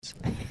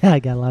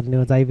I got a lot of new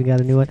ones. I even got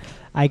a new one.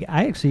 I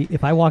actually,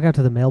 if I walk out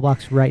to the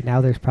mailbox right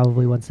now, there's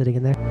probably one sitting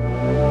in there.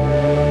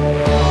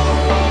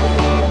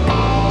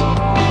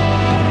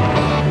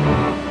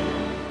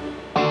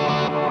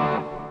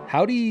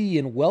 Howdy,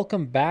 and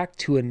welcome back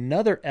to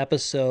another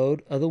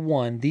episode of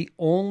the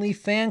only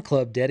fan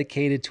club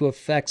dedicated to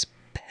effects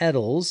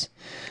pedals.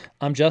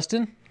 I'm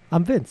Justin.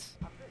 I'm Vince.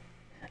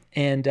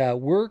 And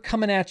we're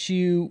coming at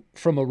you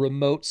from a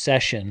remote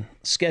session.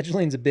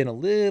 Scheduling's been a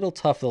little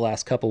tough the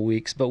last couple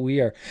weeks, but we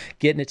are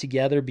getting it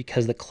together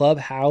because the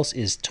clubhouse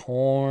is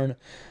torn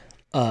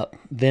up.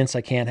 Vince,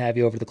 I can't have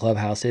you over to the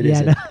clubhouse. It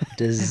is a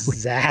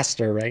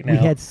disaster right now. We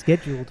had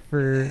scheduled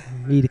for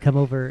me to come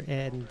over,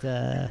 and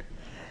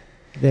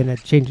then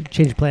it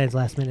changed plans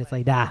last minute. It's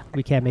like, nah,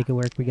 we can't make it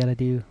work. We're gonna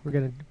do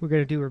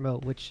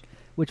remote, which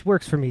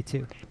works for me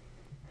too.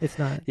 It's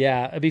not.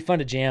 Yeah, it'd be fun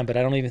to jam, but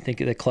I don't even think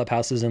the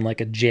clubhouse is in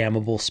like a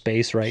jammable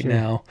space right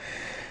now.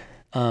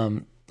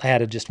 I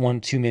had just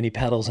one too many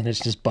pedals, and it's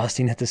just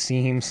busting at the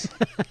seams.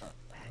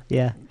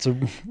 Yeah. So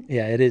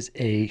yeah, it is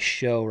a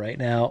show right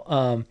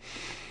now.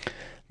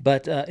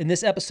 But in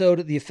this episode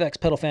of the Effects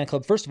Pedal Fan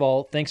Club, first of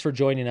all, thanks for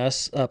joining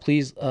us.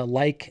 Please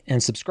like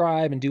and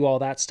subscribe and do all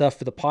that stuff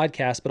for the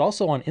podcast, but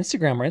also on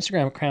Instagram. Our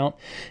Instagram account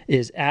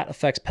is at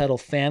Effects Pedal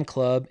Fan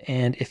Club.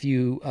 And if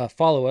you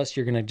follow us,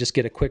 you're going to just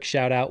get a quick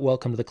shout out,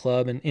 welcome to the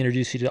club, and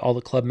introduce you to all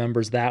the club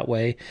members that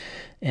way.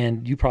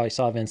 And you probably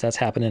saw, Vince, that's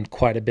happening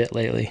quite a bit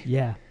lately.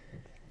 Yeah.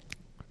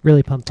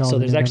 Really pumped all So the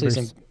there's actually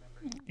members.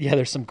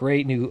 there's some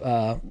great new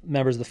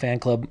members of the fan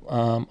club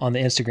on the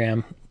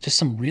Instagram. Just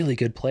some really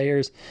good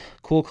players,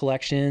 cool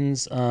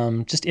collections,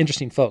 just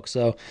interesting folks.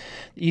 So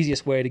the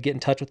easiest way to get in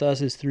touch with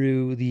us is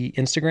through the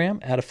Instagram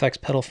at Effects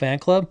Pedal Fan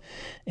Club.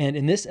 And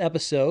in this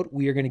episode,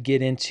 we are going to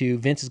get into,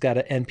 Vince has got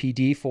an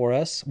NPD for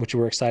us, which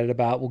we're excited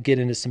about. We'll get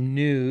into some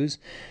news.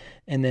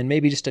 And then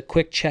maybe just a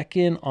quick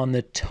check-in on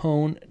the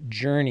tone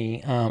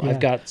journey. I've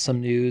got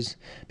some news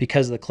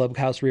because of the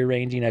clubhouse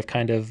rearranging. I've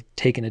kind of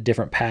taken a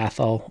different path.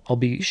 I'll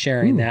be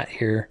sharing that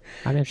here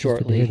I'm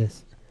shortly. To hear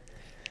this.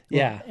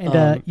 Yeah.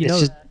 And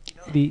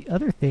the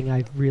other thing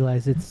I've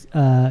realized, it's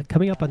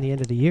coming up on the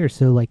end of the year.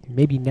 So like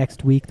maybe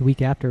next week, the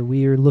week after,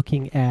 we are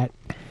looking at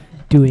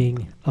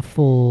doing a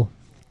full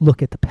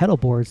look at the pedal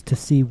boards to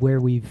see where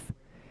we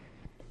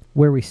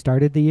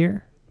started the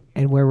year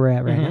and where we're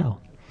at right now.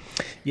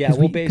 Yeah,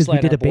 we'll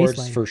baseline our boards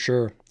baseline. for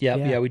sure.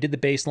 Yeah, we did the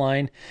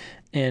baseline,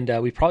 and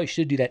we probably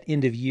should do that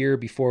end of year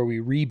before we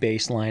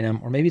re-baseline them.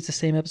 Or maybe it's the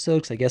same episode,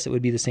 because I guess it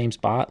would be the same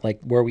spot. Like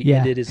where we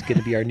ended is going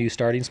to be our new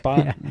starting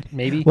spot,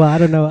 maybe. Well, I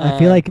don't know. I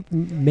feel like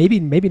maybe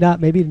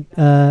not. Maybe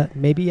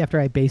after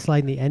I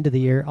baseline the end of the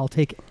year, I'll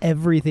take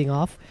everything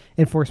off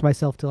and force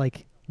myself to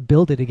like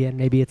build it again.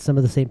 Maybe it's some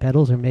of the same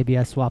pedals, or maybe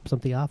I swap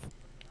something off.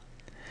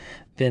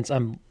 Vince,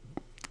 I'm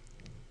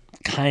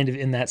kind of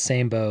in that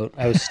same boat.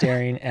 I was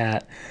staring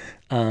at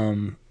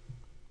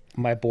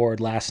my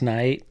board last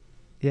night,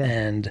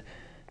 and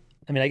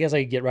I mean, I guess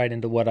I could get right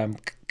into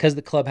because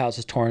the clubhouse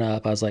is torn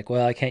up. I was like,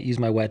 well, I can't use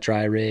my wet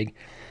dry rig.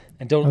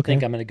 I don't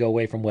think I'm going to go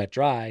away from wet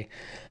dry,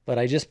 but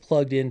I just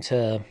plugged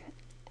into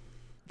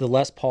the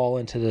Les Paul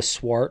into the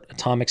Swart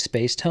Atomic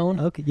Space Tone.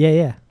 Okay,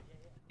 yeah.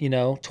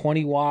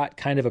 20 watt,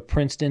 kind of a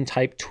Princeton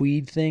type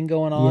tweed thing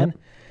going on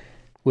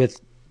with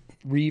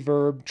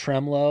reverb,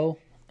 tremolo.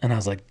 And I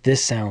was like,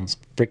 this sounds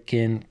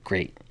freaking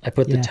great. I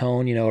put the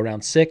tone,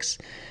 around 6,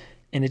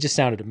 and it just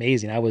sounded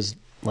amazing. I was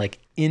like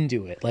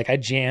into it. Like I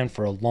jammed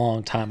for a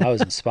long time. I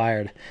was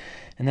inspired.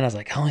 And then I was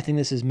like, the only thing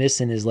this is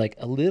missing is like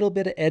a little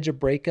bit of edge of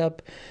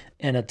breakup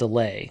and a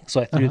delay.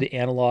 So I threw the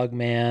Analog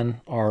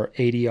Man, or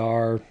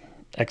ADR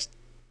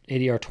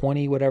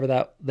 20, whatever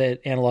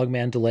that Analog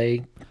Man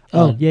delay.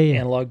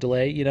 Analog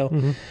delay,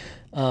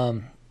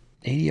 ADR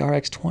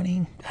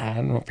X20. I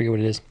don't forget what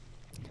it is.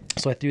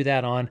 So I threw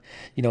that on,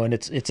 and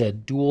it's a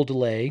dual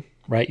delay,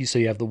 right? So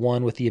you have the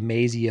one with the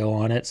Amazio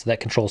on it, so that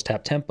controls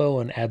tap tempo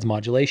and adds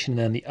modulation. And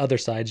then the other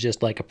side's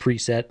just like a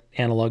preset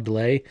analog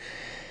delay.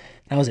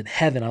 And I was in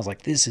heaven. I was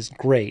like, this is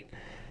great.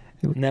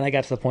 And then I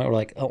got to the point where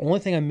like, the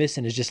only thing I'm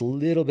missing is just a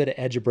little bit of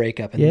edge of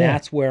breakup. And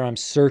that's where I'm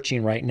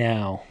searching right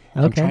now.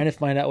 Okay. I'm trying to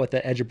find out what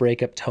the edge of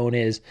breakup tone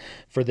is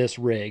for this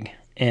rig.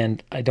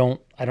 And I don't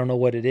know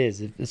what it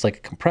is. It's like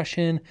a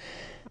compression.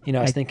 I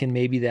was thinking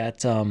maybe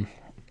that,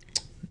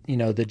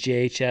 the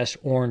JHS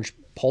orange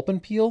pulp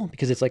and peel,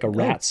 because it's like a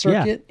rat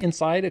circuit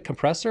inside a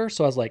compressor.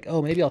 So I was like,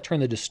 maybe I'll turn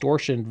the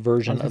distortion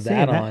version of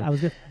that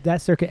on.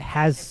 That circuit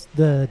has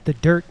the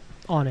dirt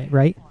on it,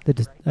 right?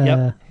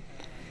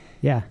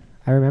 Yeah,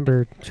 I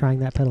remember trying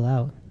that pedal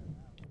out.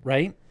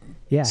 Right?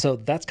 Yeah. So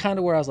that's kind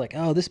of where I was like,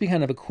 this would be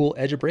kind of a cool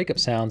edge of breakup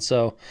sound.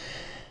 So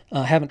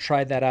I haven't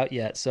tried that out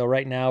yet. So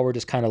right now we're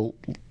just kind of,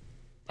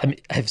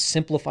 I've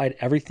simplified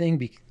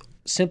everything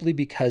simply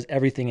because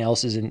everything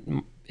else is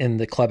in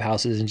the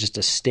clubhouse is in just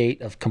a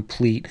state of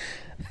complete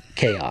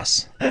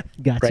chaos.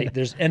 Gotcha. Right?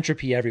 There's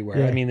entropy everywhere.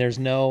 Yeah. I mean, there's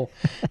no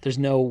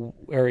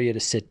area to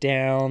sit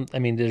down. I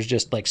mean, there's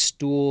just like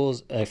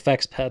stools,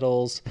 effects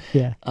pedals,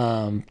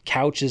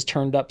 couches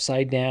turned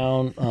upside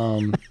down.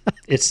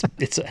 It's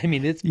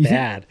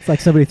bad. It's like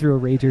somebody threw a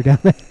rager down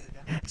there.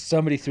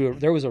 somebody threw.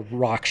 There was a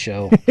rock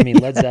show. I mean,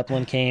 Led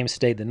Zeppelin came,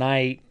 stayed the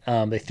night.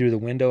 They threw the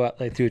window out.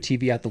 They threw a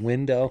TV out the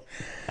window.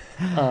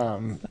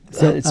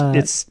 So, It's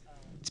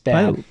by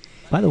bad. the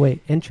by the way,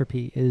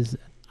 entropy is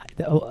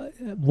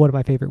one of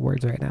my favorite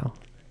words right now.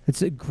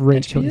 It's a great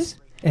Entropy choice. is?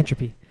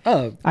 Entropy.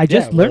 Oh, I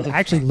just yeah, learned. well, I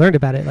actually learned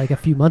about it like a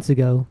few months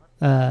ago.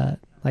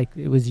 Like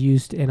it was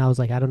used, and I was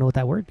like, I don't know what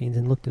that word means,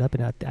 and looked it up,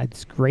 and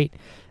it's great.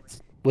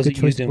 It's was good it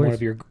choice used of in one words.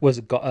 of your? Was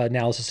it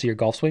analysis of your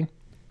golf swing?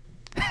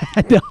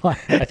 No,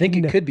 I think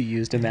it no, could be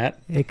used in that.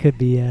 it could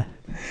be.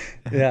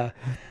 Yeah.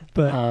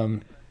 But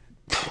Um,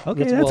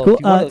 okay, that's well, cool. if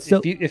you want to,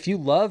 So if you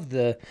love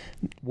the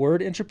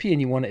word entropy and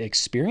you want to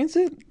experience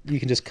it, you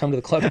can just come to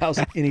the clubhouse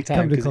anytime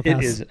come to because it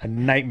Clubhouse. is a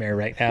nightmare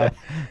right now.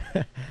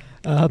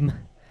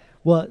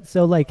 Well,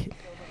 so like,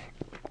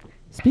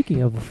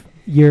 speaking of,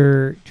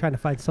 you're trying to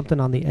find something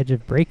on the edge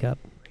of breakup.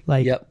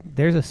 Like, Yep.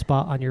 there's a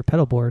spot on your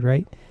pedal board,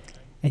 right?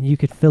 And you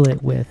could fill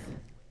it with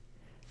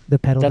the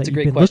pedal That's that a you've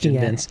great been question,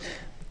 looking at. Vince.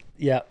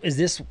 Yeah,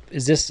 this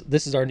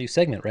is our new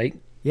segment, right?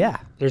 Yeah,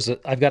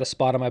 I've got a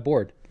spot on my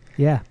board.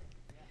 yeah.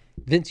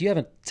 Vince, you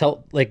haven't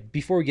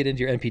before we get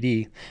into your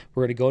NPD,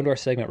 we're going to go into our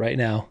segment right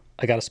now.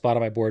 I got a spot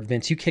on my board.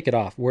 Vince, you kick it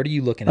off. What are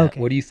you looking at? Okay.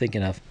 What are you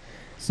thinking of?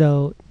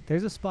 So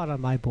there's a spot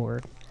on my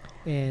board,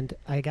 and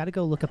I got to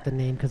go look up the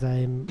name because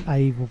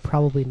I will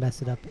probably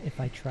mess it up if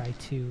I try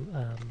to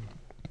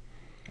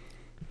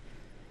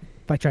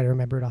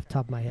remember it off the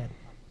top of my head.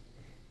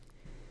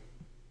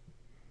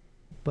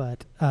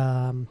 But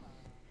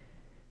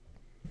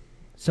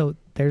so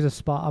there's a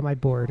spot on my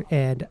board,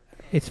 and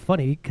it's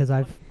funny because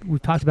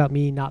we've talked about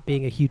me not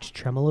being a huge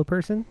tremolo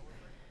person,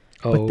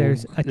 Oh, but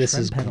there's a this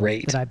trem is pedal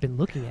great. that I've been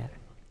looking at,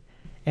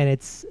 and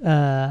it's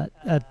a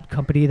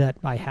company that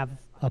I have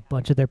a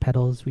bunch of their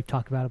pedals. We've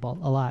talked about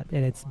a lot,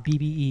 and it's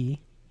BBE,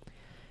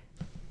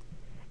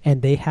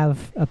 and they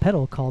have a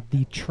pedal called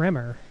the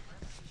Tremor,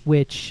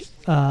 which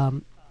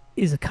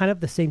is a kind of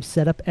the same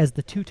setup as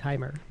the two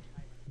timer,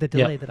 the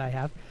delay that I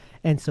have.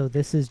 And so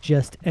this is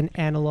just an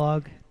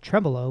analog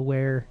tremolo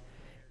where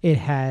it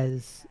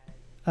has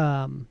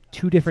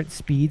two different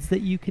speeds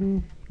that you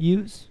can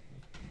use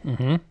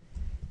Mm-hmm.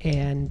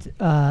 and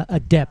a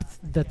depth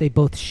that they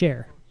both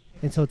share.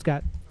 And so it's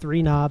got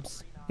three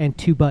knobs and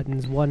two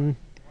buttons. One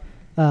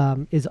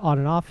is on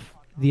and off.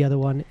 The other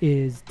one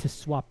is to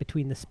swap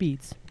between the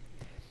speeds.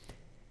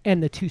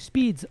 And the two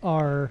speeds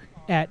are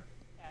at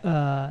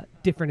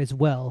different as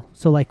well.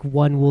 So like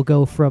one will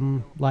go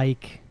from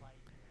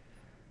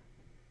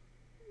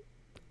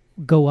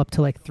go up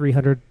to like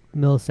 300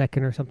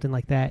 millisecond or something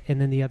like that, and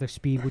then the other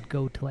speed would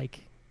go to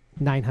like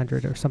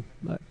 900 or something.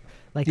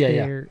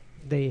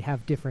 They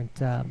have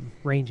different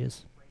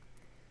ranges.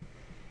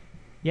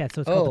 Yeah,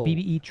 so it's called the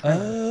BBE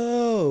Tremor.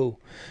 Oh,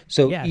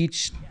 so Yeah.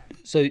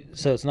 so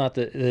it's not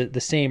the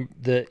same.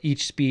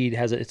 Each speed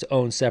has its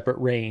own separate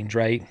range,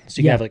 right? So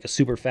you can Yeah. have like a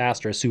super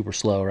fast or a super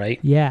slow, right?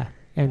 Yeah,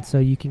 and so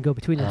you can go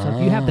between them. So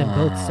if you have them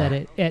both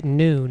set at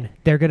noon,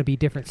 they're going to be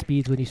different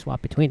speeds when you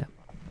swap between them,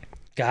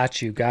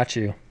 Got you.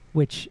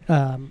 which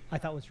I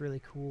thought was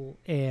really cool.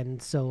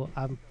 And so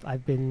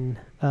I've been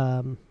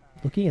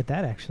looking at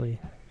that actually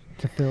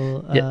to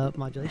fill a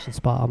modulation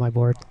spot on my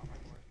board.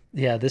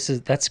 Yeah,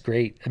 that's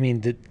great. I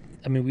mean,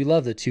 we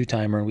love the two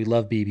timer and we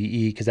love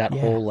BBE because that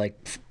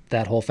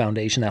whole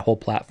foundation, that whole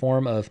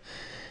platform of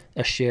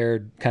a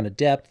shared kind of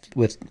depth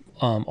with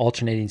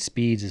alternating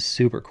speeds is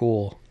super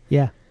cool.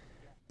 Yeah,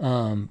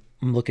 I'm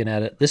looking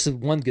at it. This is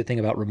one good thing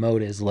about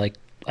remote is like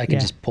I can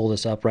just pull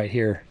this up right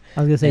here.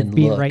 I was going to say and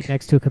being look. right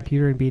next to a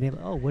computer and being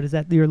able, what is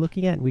that you're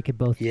looking at? And we could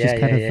both just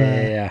kind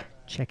of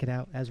check it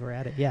out as we're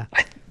at it. Yeah.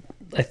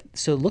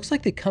 So it looks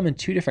like they come in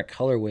two different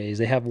colorways.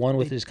 They have one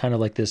with this kind of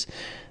like this,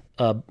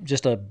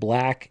 just a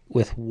black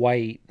with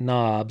white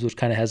knobs, which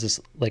kind of has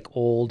this like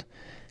old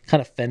kind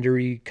of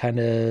Fendery kind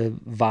of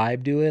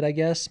vibe to it, I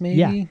guess,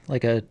 maybe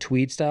like a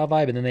tweed style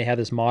vibe. And then they have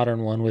this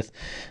modern one with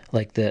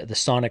like the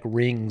sonic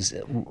rings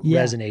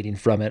resonating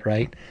from it,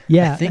 right?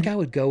 Yeah. I think I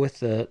would go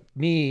with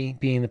me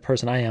being the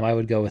person I am, I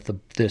would go with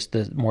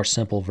the more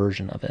simple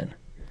version of it.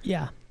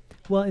 Yeah.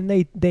 Well,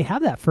 and they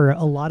have that for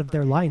a lot of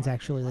their lines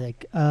actually.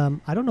 Like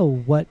I don't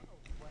know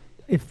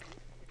if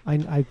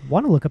I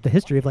want to look up the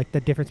history of like the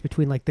difference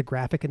between like the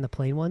graphic and the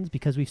plain ones,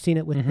 because we've seen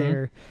it with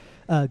their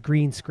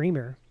green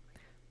screamer.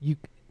 You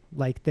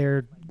like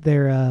their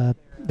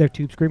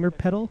tube screamer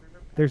pedal.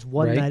 There's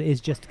one that is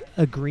just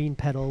a green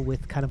pedal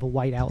with kind of a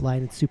white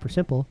outline. It's super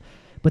simple.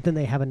 But then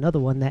they have another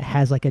one that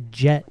has like a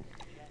jet,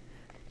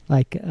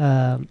 like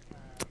an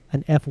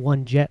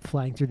F1 jet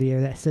flying through the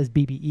air that says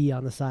BBE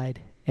on the side,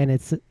 and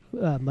it's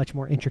a much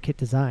more intricate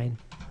design.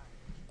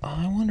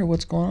 I wonder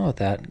what's going on with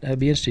that. That'd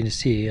be interesting to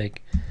see.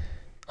 Like,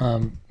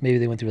 maybe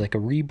they went through like a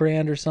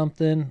rebrand or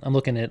something. I'm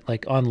looking at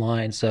like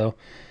online. So,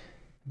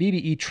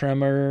 BBE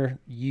Tremor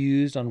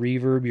used on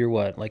Reverb, you're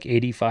what, like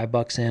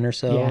 $85 in or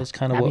so? Is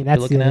kind of what that's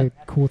you're looking the other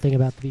at. cool thing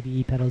about the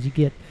BBE pedals. You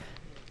get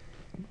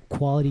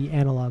quality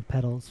analog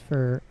pedals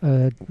for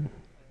a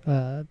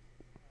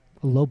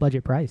low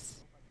budget price.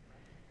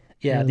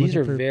 Yeah, Really these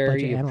looking are for budget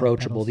very analog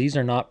approachable. pedals. These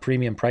are not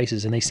premium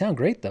prices, and they sound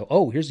great though.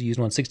 Oh, here's a used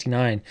one,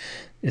 69.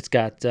 It's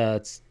got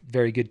it's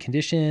very good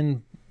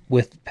condition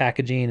with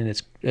packaging, and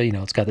it's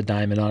it's got the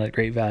diamond on it.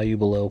 Great value,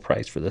 below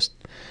price for this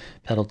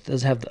pedal. It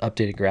does have the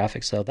updated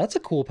graphics, so that's a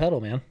cool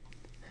pedal, man.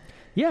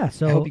 Yeah. I hope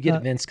So you get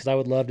it, Vince, because I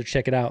would love to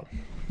check it out.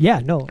 yeah,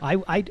 no,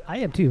 I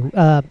am too.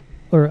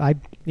 Or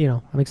I'm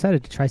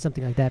excited to try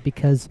something like that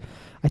because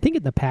I think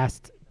in the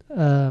past,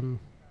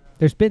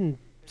 there's been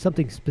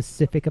something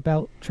specific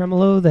about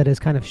tremolo that has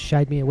kind of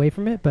shied me away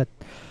from it. But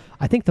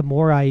I think the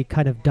more I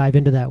kind of dive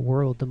into that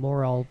world, the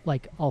more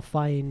I'll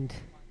find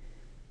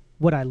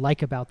what I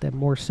like about them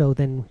more so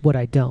than what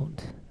I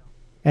don't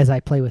as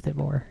I play with it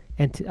more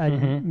and I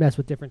Mm-hmm. mess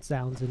with different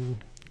sounds and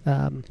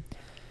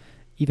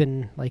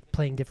even like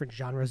playing different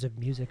genres of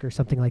music or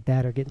something like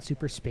that or getting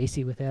super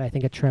spacey with it. I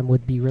think a trem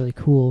would be really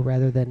cool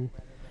rather than,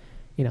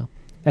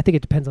 I think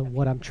it depends on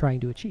what I'm trying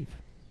to achieve.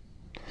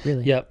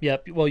 Really. Yep,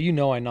 yep. Well,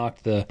 I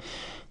knocked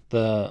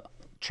the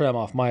trem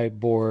off my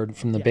board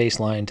from the Yeah. bass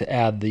line to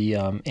add the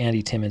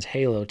Andy Timmons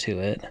Halo to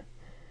it.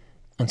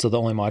 And so the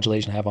only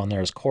modulation I have on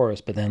there is chorus.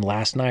 But then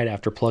last night,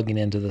 after plugging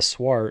into the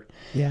Swart,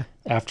 Yeah.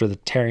 after the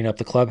tearing up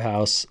the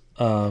clubhouse,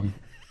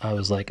 I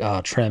was like,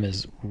 "Oh, trem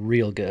is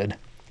real good."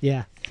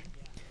 Yeah.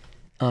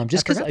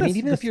 Just because, forgot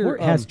even the if you're,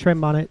 Swart has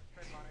trem on it,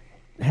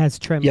 has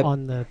trem yep,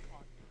 on the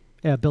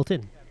built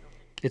in.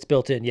 it's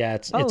built in. Yeah,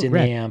 it's Oh, in the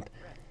rad. amp.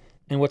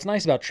 And what's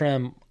nice about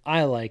trem,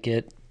 I like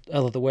it.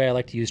 The way I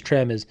like to use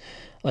trem is,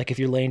 like, if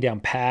you're laying down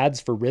pads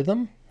for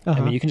rhythm. I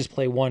Uh-huh. mean, you can just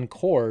play one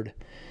chord,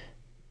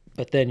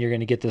 but then you're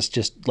going to get this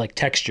just like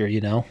texture,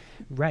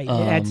 Right. It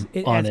on adds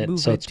it. So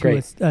movement it's to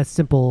great. a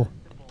simple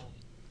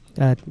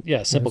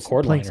Yeah, simple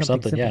chord playing line or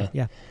something something. simple.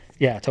 Yeah,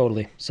 Yeah. yeah,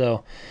 totally.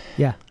 So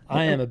Yeah.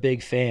 I am a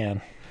big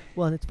fan.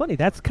 Well, and it's funny.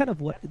 That's kind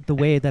of what the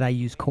way that I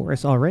use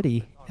chorus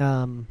already.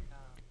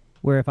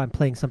 Where if I'm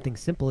playing something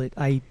simple,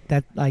 I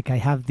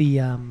have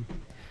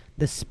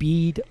the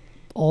speed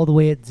all the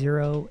way at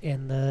 0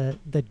 and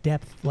the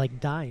depth like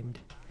dimed,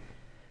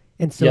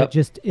 and so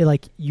Yep,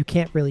 like you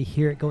can't really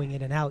hear it going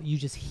in and out. You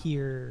just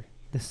hear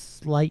the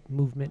slight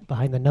movement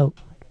behind the note.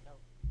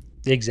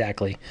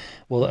 exactly.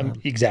 Well,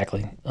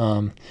 exactly.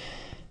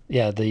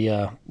 Yeah,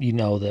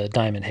 the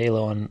Diamond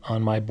Halo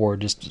on my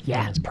board just,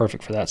 man, Yeah. it's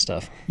perfect for that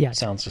stuff. Yeah.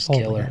 Sounds just Oh my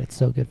killer. god, it's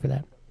so good for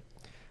that.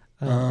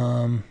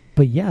 Um,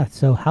 But yeah,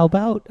 so how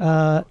about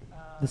the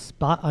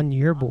spot on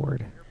your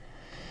board?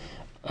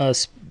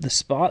 the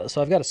spot.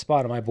 So I've got a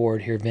spot on my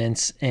board here,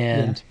 Vince, Yeah.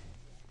 and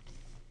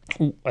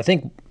I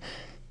think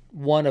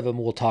one of them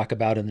we'll talk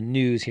about in the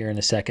news here in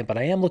a second. But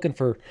I am looking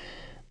for,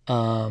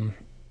 um,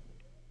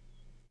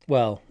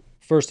 well,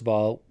 first of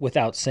all,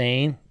 without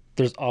saying,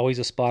 there's always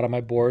a spot on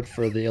my board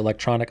for the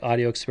electronic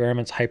audio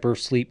experiments hyper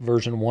sleep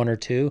version 1 or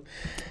 2.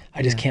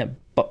 I just Yeah. can't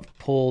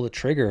pull the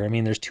trigger. I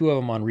mean, there's two of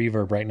them on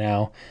Reverb right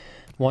now.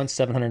 One's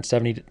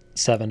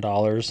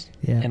 $777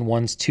 Yeah. and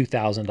one's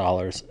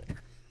 $2,000.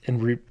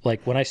 And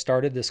like when I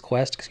started this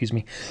quest, excuse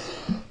me,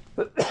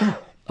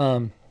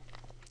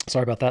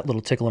 sorry about that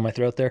little tickle in my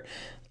throat there.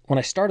 When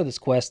I started this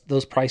quest,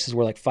 those prices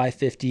were like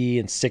 550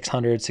 and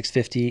 600,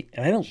 650,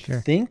 and I don't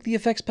Sure. think the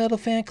FX Pedal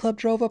Fan Club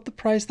drove up the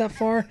price that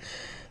far,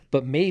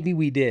 but maybe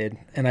we did,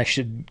 and I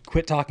should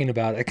quit talking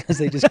about it because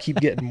they just keep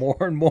getting more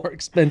and more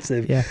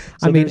expensive. Yeah.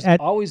 So I mean, there's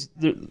always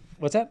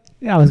what's that?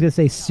 Yeah, I was gonna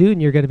say soon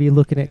you're gonna be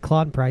looking at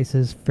Claude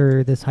prices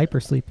for this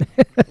hypersleep.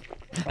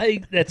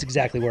 That's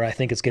exactly where I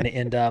think it's going to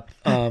end up.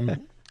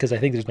 Because I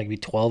think there's maybe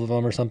 12 of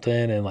them or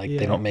something, and like Yeah.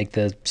 they don't make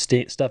the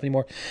stuff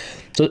anymore.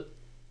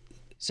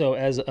 So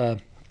as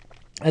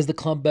the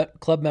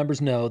club members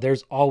know,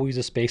 there's always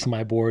a space on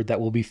my board that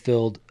will be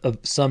filled of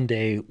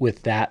someday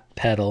with that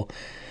pedal.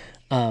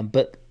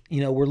 But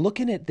we're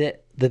looking at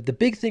the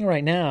big thing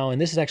right now,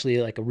 and this is actually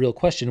like a real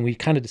question. We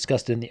kind of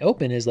discussed it in the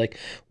open, is like,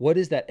 what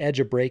is that edge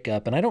of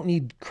breakup? And I don't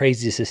need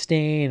crazy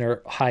sustain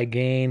or high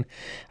gain.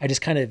 I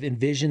just kind of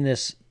envision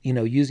this,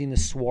 using the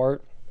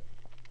Swart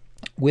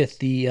with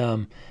the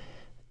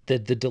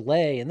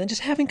delay, and then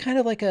just having kind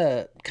of a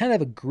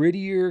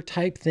grittier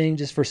type thing,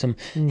 just for some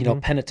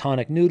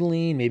pentatonic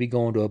noodling, maybe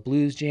going to a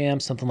blues jam,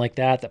 something like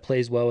that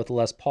plays well with the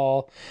Les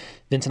Paul.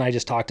 Vince and I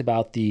just talked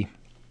about the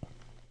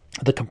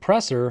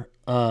compressor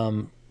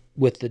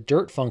with the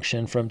dirt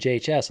function from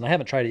JHS, and I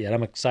haven't tried it yet.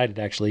 I'm excited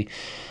to actually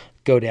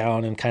go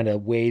down and kind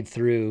of wade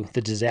through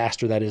the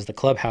disaster that is the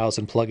clubhouse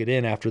and plug it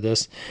in after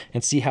this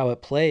and see how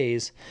it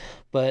plays.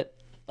 But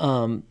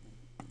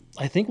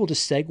I think we'll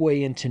just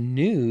segue into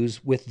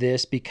news with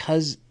this,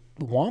 because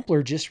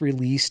Wampler just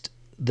released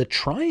the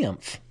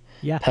Triumph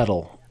Yeah.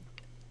 pedal,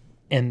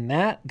 and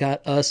that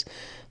got us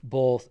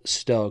both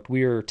stoked.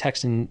 We were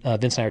texting,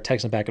 Vince and I were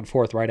texting back and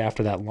forth right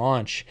after that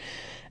launch,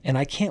 and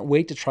I can't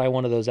wait to try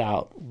one of those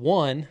out.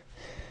 One,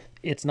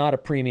 it's not a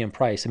premium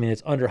price. I mean,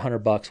 it's under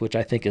 $100, which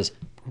I think is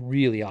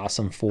really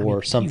awesome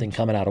for something huge.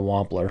 coming out of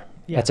Wampler.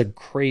 Yeah. That's a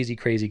crazy,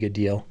 crazy good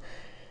deal.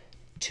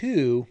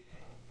 Two,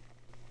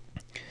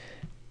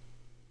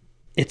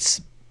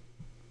 it's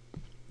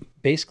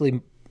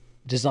basically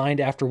designed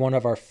after one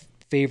of our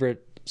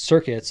favorite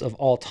circuits of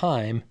all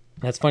time.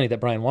 And that's funny that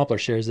Brian Wampler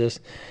shares this.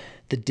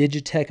 the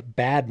Digitech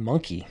Bad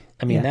Monkey.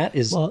 I mean, that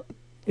is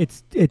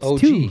it's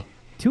OG.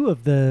 two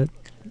of the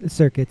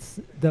circuits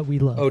that we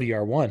love.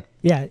 ODR1.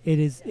 Yeah, it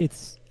is.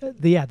 It's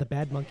the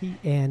Bad Monkey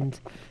and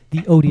the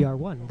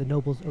ODR1, the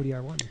Nobles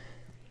ODR1,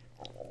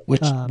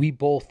 which we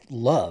both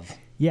love.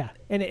 Yeah,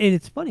 and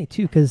it's funny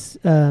too because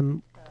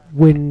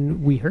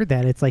when we heard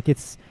that, it's like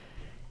that's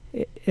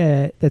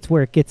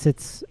where it gets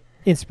its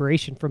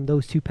inspiration from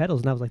those two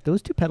pedals, and I was like,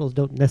 those two pedals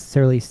don't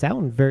necessarily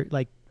sound very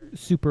like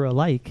super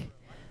alike.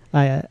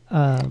 And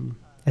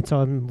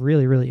so I'm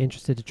really really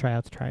interested to try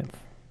out the Triumph.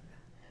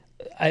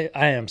 I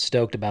am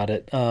stoked about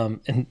it.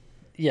 And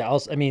yeah,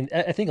 I mean,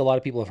 I think a lot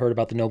of people have heard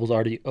about the Nobles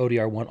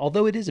ODR1,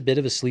 although it is a bit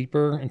of a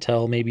sleeper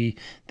until maybe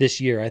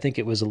this year. I think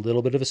it was a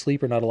little bit of a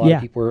sleeper. Not a lot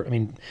of people were, I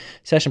mean,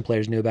 session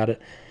players knew about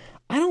it.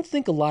 I don't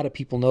think a lot of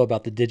people know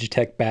about the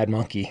Digitech Bad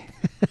Monkey.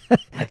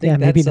 I think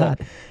maybe not.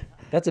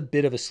 That's a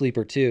bit of a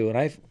sleeper too. And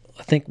I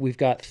think we've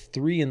got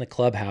 3 in the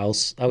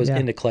clubhouse. I was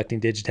into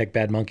collecting Digitech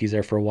Bad Monkeys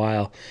there for a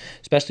while,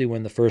 especially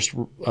when the first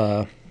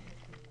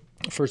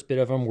bit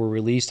of them were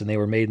released and they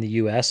were made in the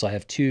U.S. So I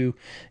have 2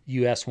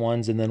 U.S.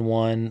 ones and then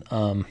one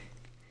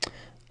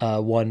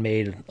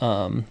made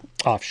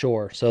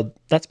offshore. So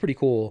that's pretty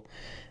cool.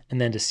 And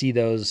then to see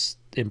those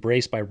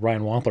embraced by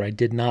Brian Wampler, I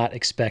did not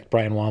expect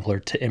Brian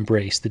Wampler to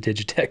embrace the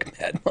Digitech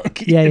Bad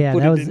Monkey. Yeah,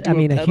 that was, I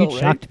mean, a huge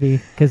shock to me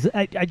because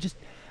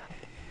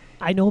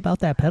I know about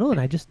that pedal and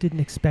I just didn't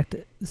expect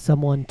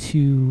someone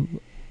to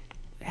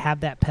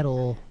have that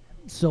pedal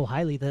so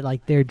highly that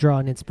like they're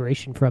drawing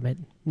inspiration from it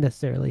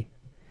necessarily.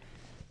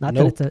 Not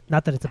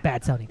that it's a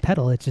bad sounding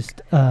pedal. It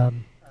just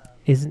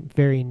isn't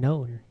very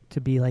known to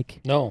be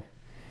like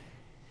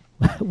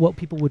what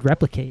people would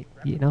replicate,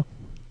 you know?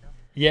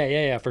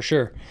 Yeah, for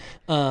sure.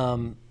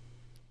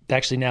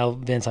 Actually, now,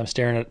 Vince, I'm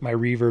staring at my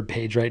Reverb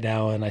page right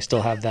now, and I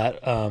still have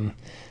that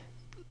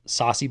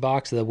Saucy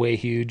box, the Way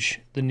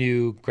Huge, the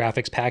new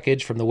graphics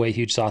package from the Way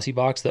Huge Saucy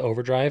box, the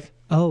Overdrive.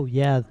 Oh,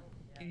 yeah.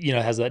 You know,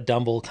 it has that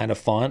Dumble kind of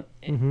font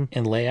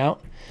and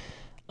layout.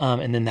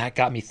 And then that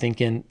got me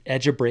thinking,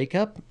 Edge of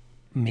Breakup,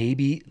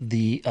 maybe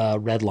the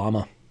Red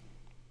Llama.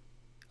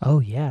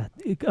 Oh, yeah.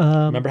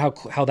 Remember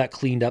how that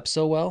cleaned up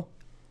so well?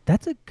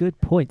 That's a good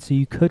point. So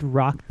you could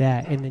rock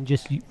that and then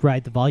just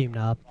ride the volume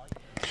knob.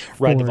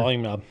 The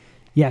volume knob.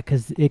 Yeah,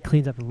 because it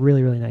cleans up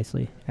really, really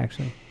nicely,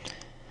 actually.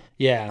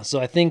 Yeah, so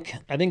I think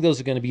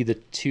those are going to be the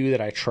 2 that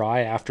I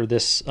try after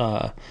this,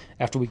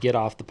 after we get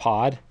off the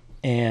pod.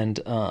 And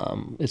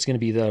it's going to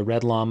be the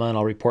Red Llama, and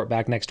I'll report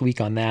back next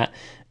week on that.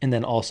 And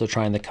then also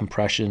trying the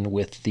compression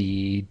with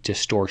the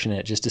distortion in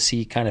it, just to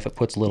see kind of if it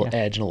puts a little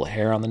edge and a little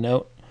hair on the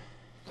note.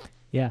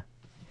 Yeah.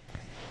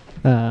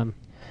 Yeah,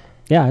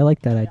 I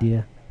like that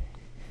idea.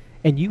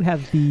 And you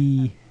have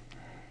the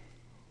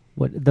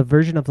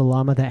version of the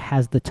Llama that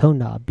has the tone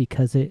knob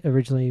because it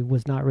originally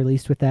was not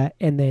released with that,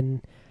 and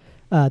then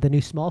the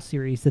new Small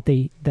series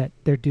that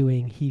they're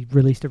doing, he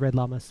released a Red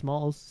Llama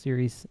Smalls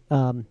series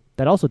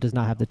that also does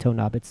not have the tone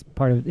knob. It's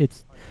part of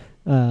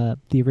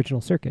the original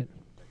circuit.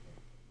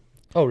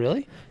 Oh,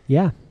 really?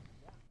 Yeah.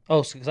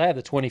 Oh, because I have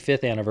the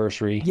 25th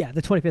anniversary. Yeah,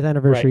 the 25th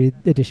anniversary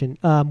edition,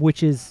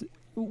 which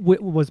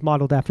was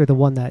modeled after the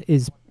one that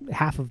is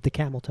half of the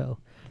camel toe,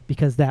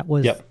 because that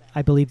was,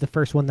 I believe, the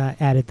first one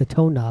that added the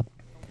tone knob.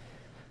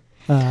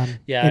 I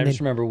just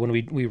remember when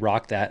we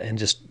rocked that and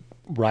just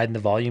riding the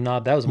volume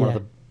knob. That was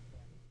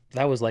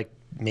that was like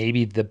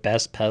maybe the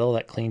best pedal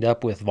that cleaned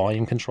up with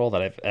volume control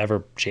that I've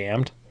ever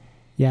jammed.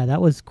 Yeah,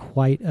 that was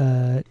quite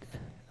a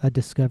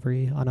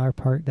discovery on our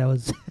part. That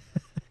was,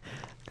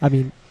 I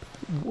mean,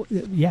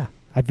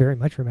 I very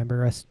much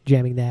remember us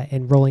jamming that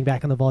and rolling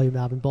back on the volume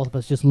knob and both of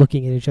us just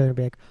looking at each other and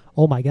being like,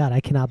 oh my God,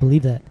 I cannot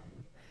believe that.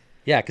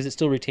 Yeah, because it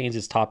still retains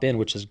its top end,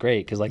 which is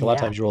great. Because like a lot of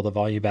times you roll the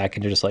volume back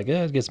and you're just like,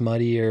 it gets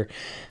muddy or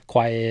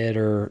quiet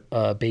or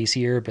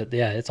bassier. But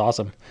yeah, it's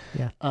awesome.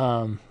 Yeah.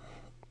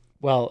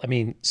 Well, I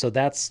mean, so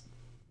that's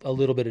a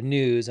little bit of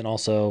news, and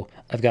also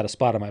I've got a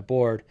spot on my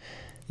board.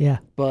 Yeah.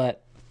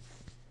 But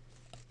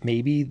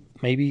maybe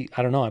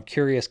I don't know. I'm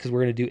curious because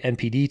we're going to do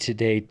NPD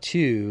today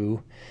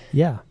too.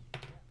 Yeah.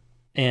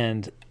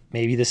 And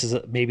maybe this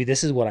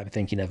is what I'm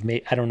thinking of.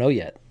 I don't know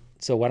yet.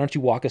 So why don't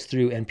you walk us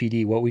through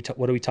NPD? What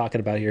are we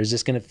talking about here? Is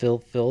this going to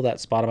fill that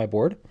spot on my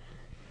board?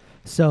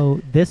 So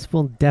this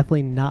will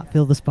definitely not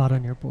fill the spot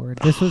on your board.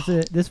 This was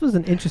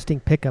an interesting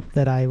pickup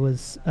that I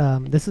was.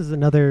 This is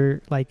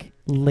another like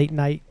late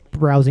night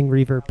browsing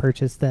Reverb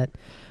purchase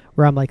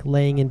where I'm like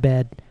laying in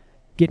bed,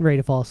 getting ready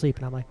to fall asleep,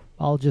 and I'm like,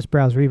 I'll just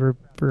browse Reverb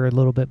for a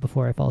little bit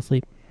before I fall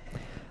asleep.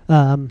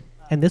 And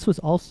this was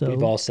also.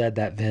 We've all said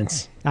that,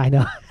 Vince. I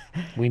know.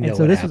 We know. And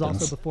so what this happens.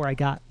 was also before I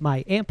got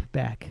my amp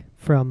back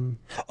from.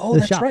 Oh, the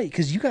that's shop. right.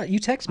 Because you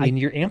texted me and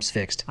your amp's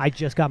fixed. I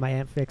just got my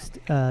amp fixed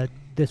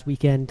this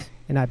weekend,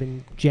 and I've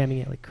been jamming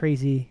it like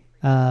crazy.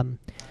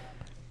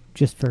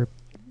 Just for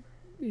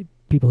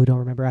people who don't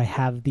remember, I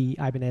have the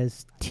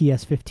Ibanez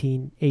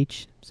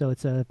TS15H, so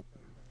it's a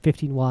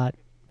 15 watt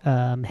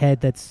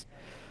head that's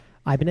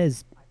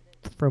Ibanez,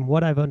 from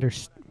what I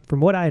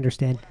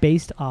understand,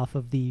 based off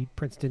of the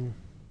Princeton.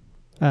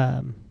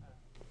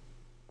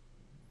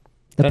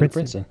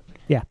 Princeton.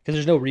 Yeah. Because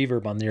there's no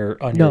reverb on yours,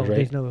 No, right?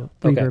 there's no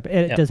Okay. reverb.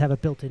 And it Yeah. does have a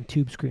built-in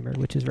tube screamer,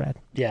 which is rad.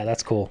 Yeah,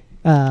 that's cool.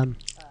 Um,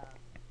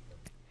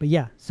 but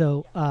yeah,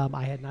 so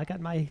I had not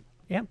gotten my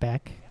amp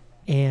back,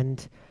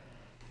 and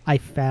I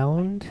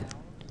found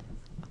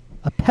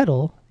a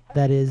pedal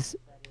that is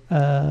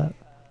uh,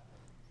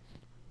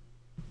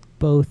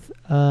 both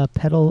a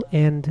pedal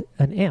and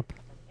an amp.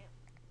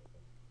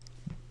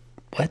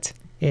 What?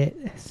 Like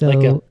a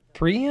So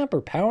preamp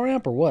or power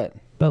amp or what?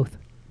 both.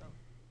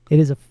 It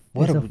is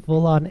What it's a a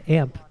full-on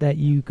amp that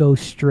you go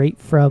straight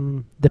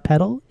from the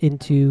pedal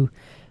into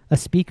a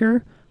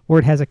speaker, or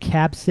it has a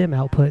cab sim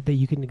output that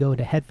you can go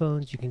into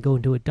headphones, you can go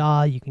into a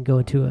DAW, you can go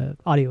into an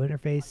audio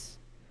interface,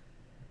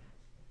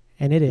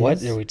 and it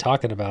what are is. we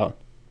talking about?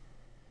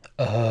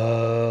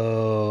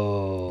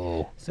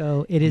 Oh,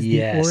 So it is the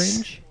yes.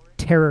 Orange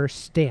Terror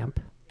Stamp,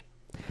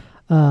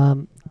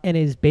 and it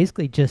is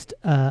basically just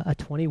a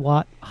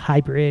 20-watt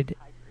hybrid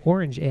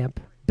orange amp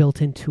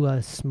built into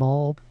a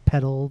small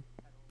pedal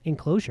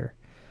enclosure.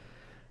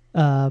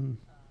 Um,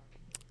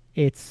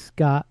 it's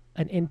got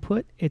an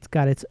input. It's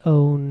got its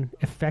own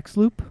effects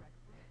loop.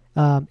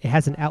 It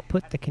has an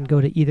output that can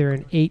go to either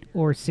an 8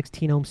 or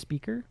 16 ohm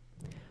speaker,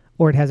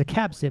 or it has a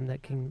cab sim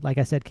that can, like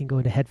I said, can go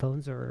into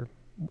headphones or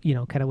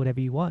kind of whatever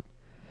you want.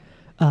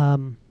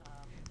 Um,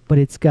 but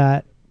it's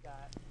got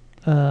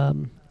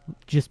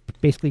just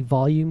basically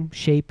volume,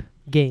 shape,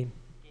 gain,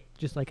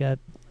 just like a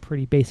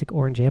pretty basic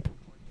orange amp.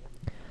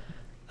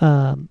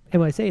 And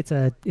when I say it's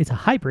a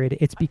hybrid,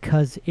 it's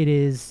because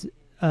it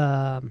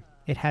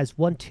has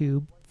one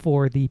tube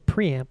for the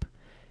preamp,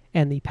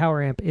 and the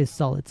power amp is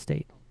solid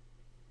state.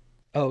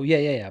 Oh, yeah,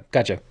 yeah, yeah.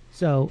 Gotcha.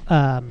 So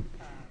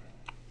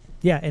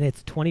yeah, and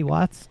it's 20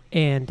 watts,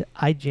 and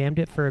I jammed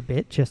it for a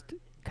bit, just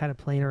kind of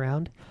playing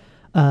around.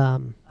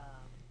 Um,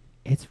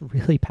 it's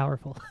really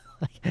powerful.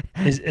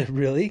 Is it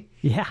really?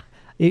 Yeah,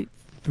 it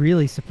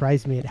really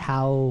surprised me at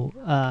how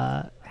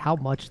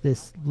much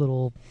this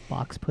little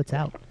box puts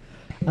out.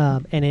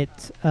 And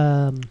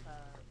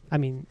I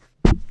mean,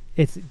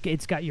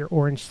 it's got your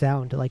orange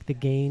sound. Like the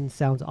gain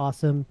sounds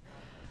awesome.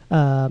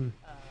 Um,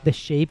 the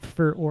shape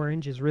for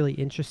orange is really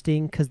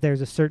interesting because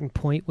there's a certain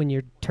point when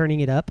you're turning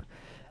it up,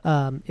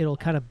 it'll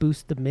kind of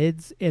boost the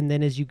mids, and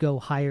then as you go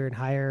higher and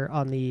higher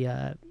on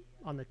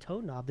the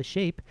tone knob, the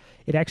shape,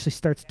 it actually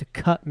starts to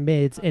cut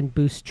mids and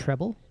boost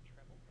treble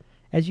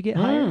as you get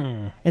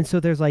higher. And so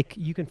there's like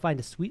you can find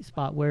a sweet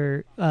spot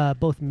where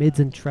both mids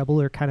and treble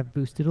are kind of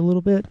boosted a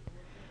little bit.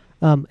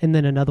 And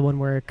then another one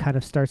where it kind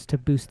of starts to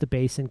boost the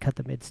bass and cut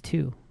the mids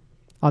too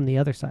on the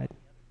other side.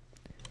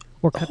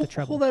 Or cut the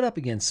treble. Hold that up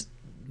against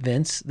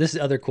Vince. This is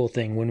the other cool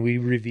thing. When we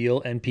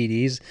reveal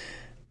NPDs,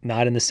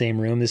 not in the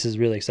same room, this is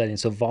really exciting.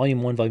 So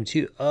volume 1, volume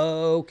 2.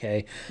 Oh,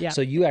 okay. Yeah.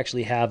 So you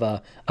actually have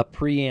a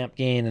preamp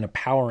gain and a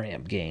power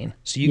amp gain.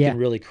 So you Yeah. can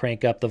really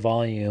crank up the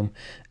volume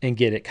and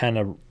get it kind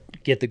of,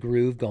 get the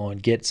groove going,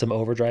 get some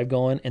overdrive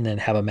going, and then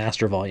have a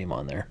master volume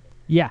on there.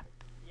 Yeah,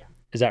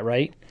 Is that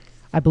right?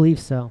 I believe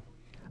so.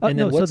 Oh, And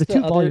then no, so what's the the two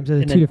other- volumes are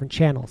the and two then- different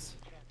channels.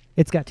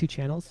 It's got two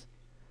channels.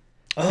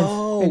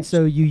 Oh. And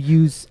so you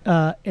use,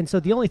 and so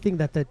the only thing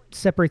that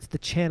separates the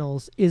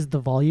channels is the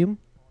volume.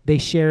 They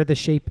share the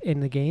shape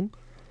and the gain.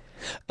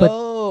 but-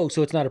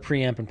 so it's not a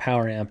preamp and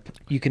power amp.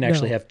 You can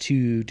actually No. have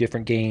two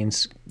different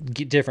gains,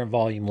 different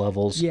volume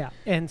levels. Yeah,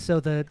 and so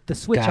the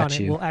switch Got on it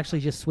you. will actually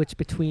just switch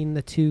between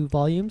the two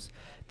volumes.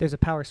 There's a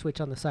power switch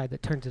on the side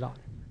that turns it on.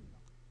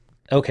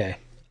 Okay.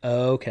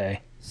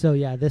 Okay. So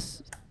yeah,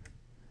 this.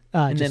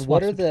 And just then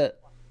what swaps are the?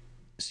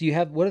 So you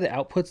have, what are the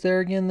outputs there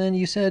again? Then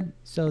you said.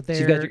 So So there.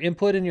 you've got your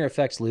input and your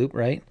effects loop,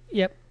 right?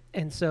 Yep.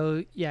 And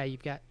so yeah,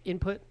 you've got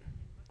input,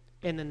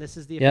 and then this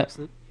is the Yep. effects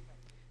loop.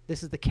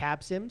 This is the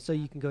cab sim, so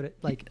you can go to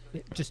like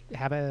just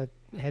have a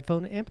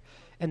headphone amp,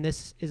 and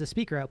this is a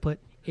speaker output,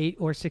 8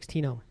 or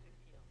 16 ohm.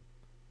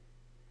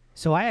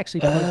 So I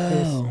actually plugged Oh.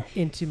 this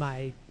into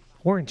my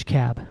orange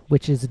cab,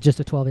 which is just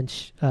a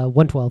 12-inch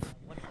 112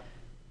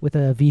 with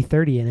a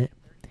V30 in it,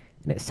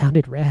 and it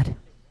sounded rad.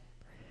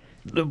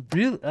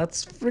 Really,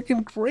 that's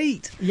freaking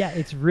great. Yeah,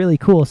 it's really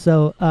cool.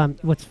 So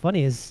what's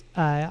funny is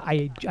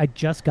I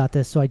just got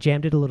this, so I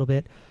jammed it a little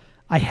bit.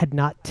 I had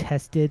not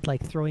tested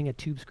like throwing a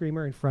tube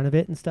screamer in front of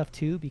it and stuff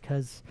too,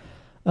 because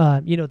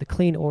the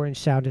clean orange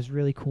sound is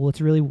really cool.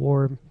 It's really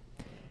warm,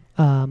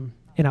 and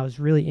I was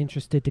really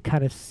interested to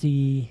kind of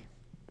see,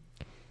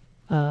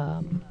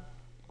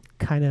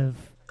 kind of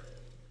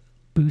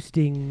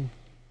boosting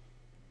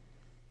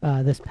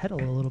this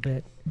pedal a little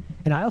bit.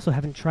 And I also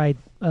haven't tried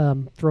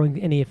throwing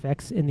any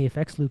effects in the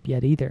effects loop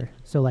yet either.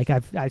 So like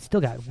I've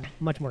still got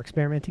much more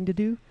experimenting to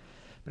do.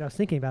 But I was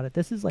thinking about it.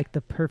 This is like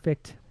the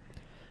perfect.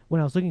 When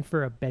I was looking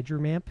for a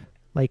bedroom amp,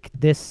 like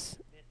this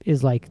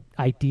is like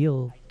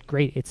ideal.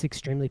 Great. It's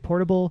extremely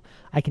portable.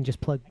 I can just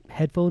plug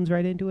headphones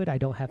right into it. I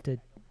don't have to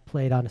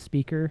play it on a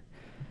speaker,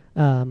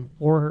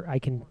 or I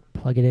can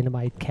plug it into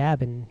my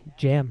cab and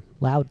jam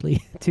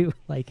loudly too.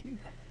 Like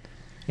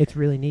it's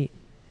really neat.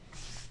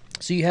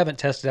 So you haven't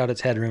tested out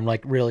its headroom,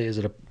 like really, is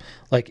it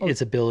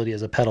its ability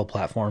as a pedal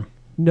platform?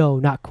 No,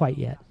 not quite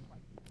yet.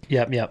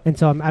 Yep. And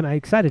so I'm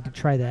excited to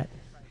try that.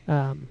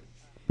 But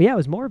But yeah, it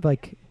was more of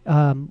like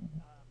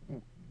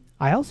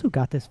I also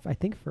got this I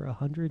think for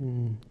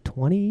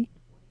 120.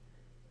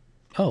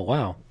 Oh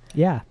wow.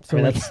 Yeah, I so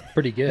mean like that's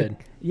pretty good.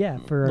 yeah,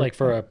 for Like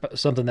for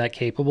something that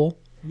capable.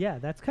 yeah,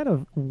 that's kind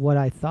of what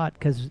I thought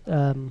because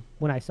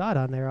when I saw it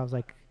on there, I was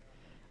like,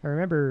 I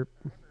remember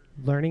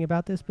learning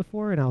about this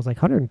before, and I was like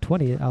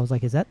 120. I was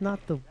like, is that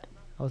not the?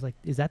 I was like,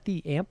 is that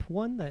the amp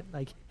one that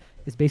like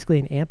is basically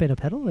an amp and a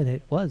pedal? And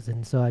it was,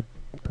 and so I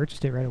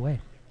purchased it right away.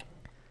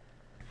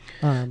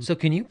 So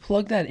can you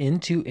plug that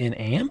into an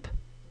amp?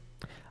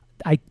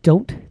 I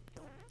don't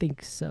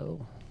think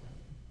so,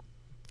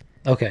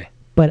 Okay.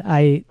 but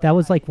I that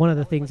was like one of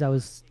the things I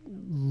was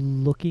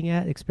looking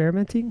at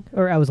experimenting,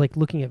 or I was like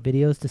looking at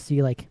videos to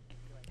see like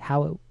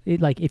how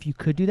it like if you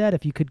could do that,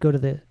 if you could go to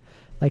the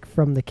like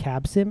from the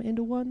cab sim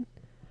into one.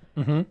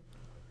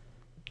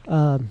 Mm-hmm.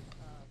 Um,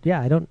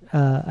 yeah, I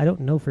don't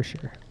know for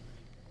sure.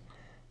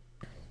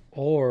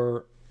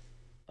 Or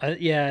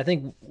yeah, I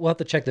think we'll have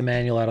to check the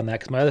manual out on that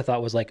because my other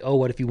thought was like, oh,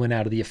 what if you went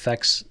out of the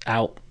effects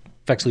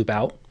loop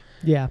out?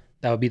 Yeah,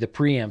 That would be the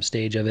preamp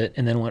stage of it,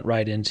 and then went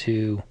right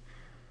into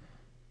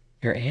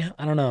your amp.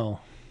 I don't know.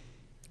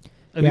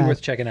 It'd be yeah,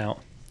 worth checking out.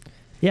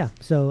 yeah.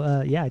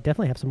 So yeah, I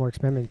definitely have some more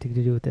experimenting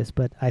to do with this,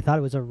 but I thought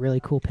it was a really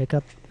cool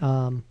pickup,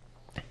 and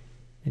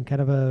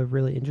kind of a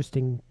really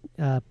interesting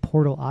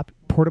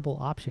portable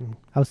option.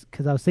 I was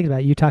thinking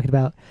about it, you talking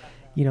about,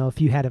 you know, if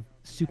you had a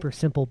super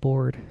simple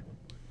board.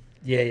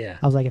 Yeah, yeah,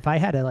 I was like, if I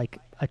had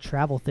a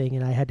travel thing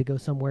and I had to go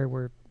somewhere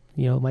where,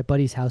 you know, my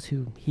buddy's house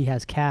who he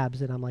has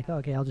cabs, and I'm like, oh,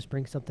 okay, I'll just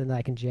bring something that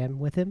I can jam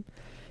with him.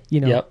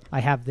 You know, yep,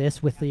 I have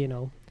this with the, you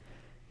know,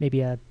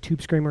 maybe a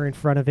tube screamer in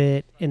front of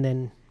it, and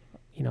then,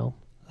 you know,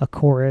 a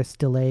chorus,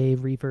 delay,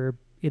 reverb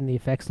in the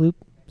effects loop,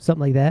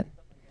 something like that.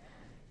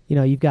 You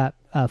know, you've got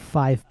a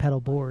 5 pedal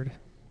board,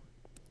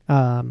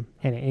 and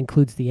it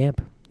includes the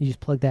amp. You just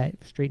plug that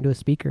straight into a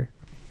speaker.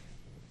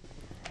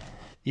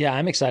 yeah.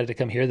 I'm excited to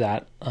come hear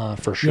that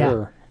for Yeah.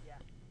 sure.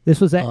 This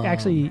was Um,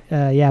 actually,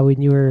 yeah,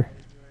 when you were,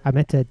 I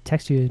meant to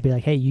text you and be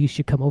like, hey, you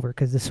should come over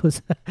because this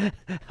was, I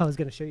was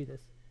going to show you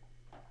this.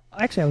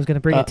 Actually, I was going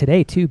to bring uh, it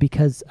today too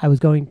because I was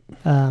going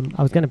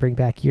to bring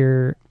back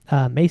your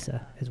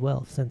Mesa as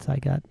well since I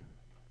got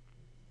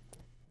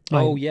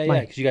my oh yeah, yeah, my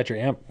because you got your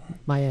amp.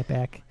 my amp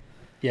back.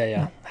 Yeah, Uh,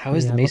 yeah. How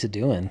is yeah, the Mesa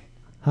doing?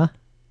 huh?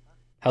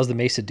 How's the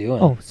Mesa doing?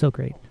 Oh, so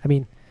great. I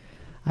mean,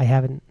 I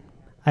haven't,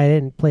 I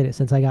didn't played it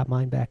since I got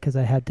mine back because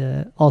I had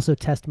to also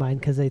test mine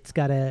because it's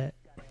got a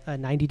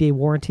 90-day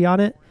warranty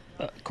on it,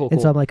 Cool,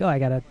 and so I'm cool. like, oh, I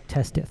gotta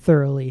test it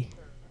thoroughly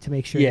to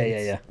make sure Yeah, that yeah,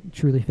 it's yeah,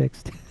 truly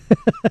fixed.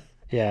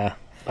 yeah.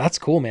 That's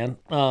cool, man.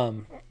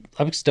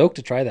 I'm stoked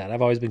to try that.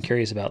 I've always been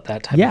curious about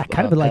that type Yeah, of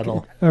kind of like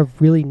pedal. a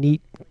really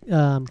neat,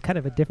 kind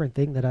of a different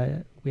thing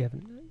that we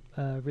haven't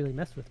really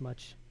messed with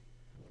much.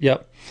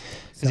 Yep.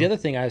 Because the So, other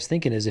thing I was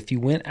thinking is if you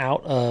went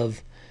out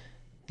of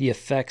the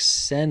effects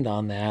send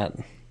on that,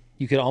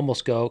 you could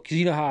almost go because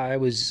you know how I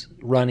was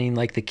running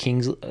like the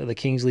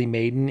Kingsley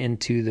Maiden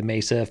into the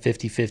Mesa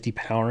 5050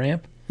 power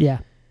amp, yeah,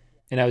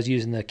 and I was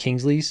using the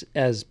Kingsleys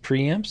as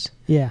preamps.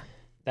 yeah,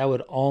 That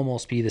would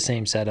almost be the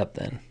same setup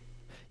then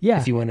yeah,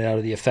 if you went out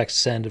of the effects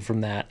send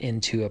from that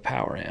into a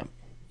power amp.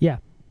 yeah,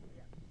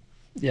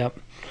 Yep.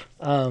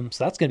 So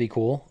that's gonna be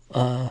cool.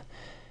 yeah.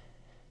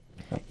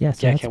 So Yeah, I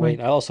that's can't wait.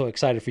 I'm also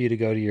excited for you to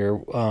go to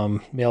your my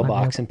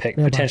mailbox and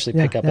mailbox. potentially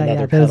Yeah, pick up yeah, yeah.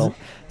 another pedal.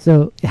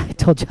 So yeah, I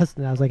told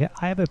Justin, I was like,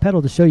 I have a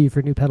pedal to show you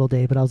for new pedal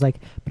day, but I was like,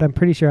 but I'm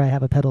pretty sure I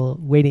have a pedal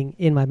waiting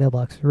in my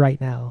mailbox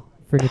right now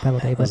for new pedal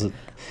day, but Those are,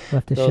 we'll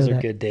have to show those are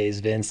that. good days,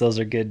 Vince. Those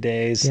are good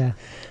days. Yeah.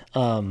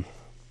 Um,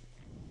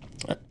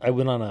 I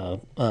went on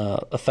a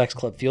Effects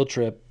Club field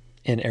trip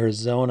in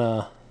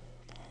Arizona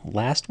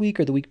last week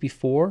or the week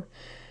before,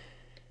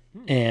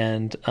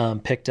 and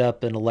picked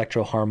up an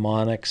Electro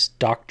Harmonics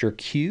Dr.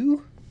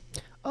 Q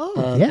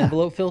Oh yeah.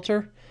 envelope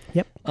filter.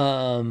 Yep.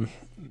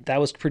 That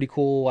was pretty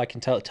cool. I can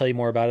tell you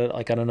more about it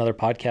like on another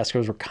podcast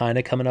because we're kind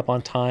of coming up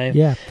on time.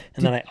 Yeah.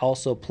 And then I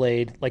also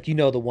played like the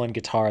one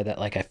guitar that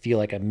like I feel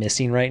like I'm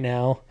missing right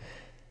now.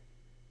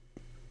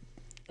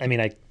 I mean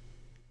I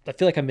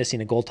feel like I'm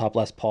missing a gold top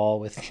Les Paul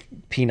with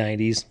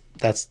P90s.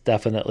 That's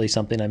definitely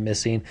something I'm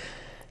missing.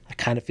 I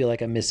kind of feel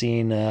like I'm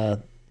missing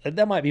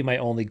that might be my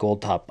only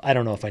gold top. I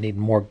don't know if I need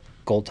more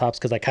gold tops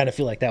because I kind of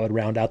feel like that would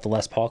round out the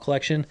Les Paul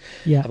collection.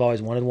 Yeah. I've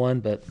always wanted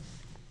one, but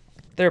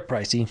they're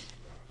pricey.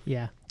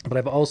 Yeah. But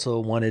I've also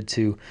wanted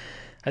to.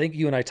 I think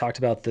you and I talked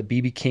about the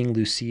BB King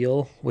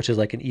Lucille, which is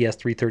like an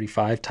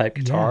ES335 type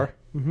guitar.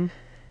 Yeah. Mm-hmm.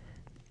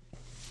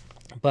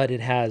 But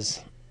it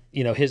has,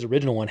 his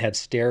original one had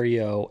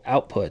stereo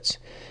outputs.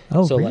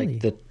 Oh, So really?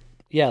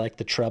 like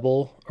the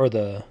treble or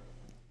the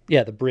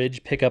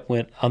bridge pickup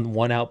went on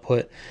one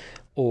output,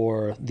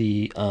 or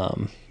the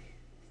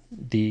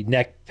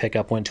neck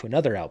pickup went to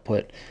another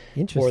output,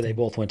 Interesting. or they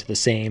both went to the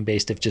same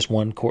based if just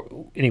one cord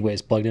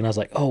anyways plugged in. I was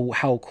like, oh,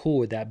 how cool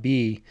would that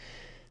be?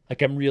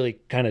 Like I'm really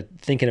kind of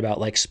thinking about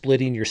like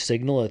splitting your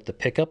signal at the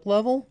pickup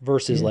level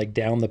versus Yeah. like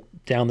down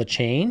the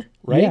chain,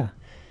 right? Yeah.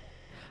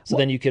 So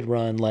then you could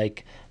run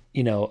like,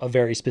 a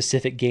very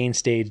specific gain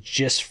stage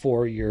just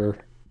for your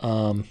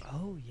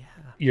Oh yeah.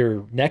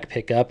 your neck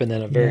pickup, and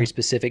then a very Yeah.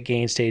 specific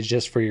gain stage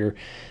just for your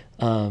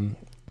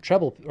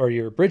treble or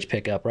your bridge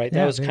pickup, right? That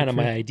Yeah, was very kind of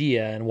true. my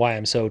idea and why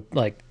I'm so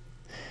like.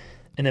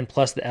 And then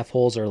plus the F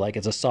holes are like,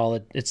 it's a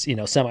solid, it's, you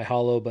know, semi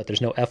hollow, but there's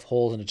no F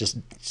holes, and it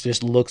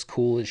just looks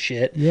cool as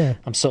shit. Yeah.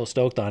 I'm so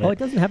stoked on Oh, it. it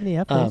doesn't have any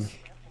Um, apples.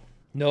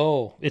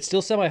 no, it's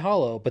still semi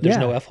hollow, but there's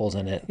no Yeah. F holes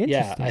in it.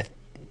 Interesting.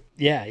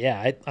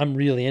 I'm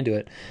really into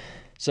it.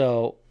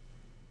 So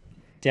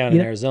down You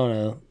in know,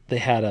 Arizona, they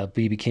had a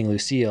BB King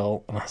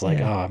Lucille, and I was like,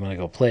 oh, yeah. I'm gonna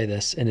go play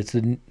this, and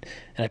and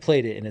I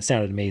played it, and it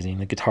sounded amazing.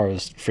 The guitar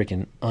was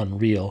freaking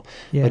unreal,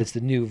 but Yeah. it's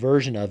the new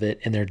version of it,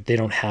 and they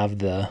don't have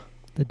the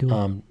The dual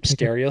pickup.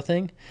 stereo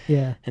thing,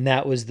 Yeah. and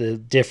that was the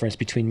difference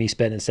between me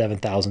spending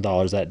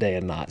 $7,000 that day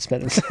and not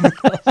spending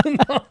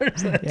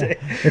 $7,000 that Yeah. day.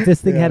 If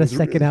this thing Yeah, had it a was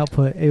second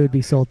output, it would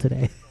be sold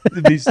today.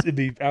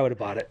 I would have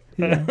bought it.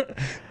 Yeah.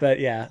 But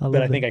yeah, I but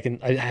love I think it.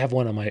 I have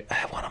one on my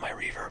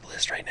reverb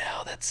list right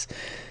now that's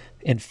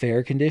in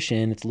fair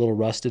condition. It's a little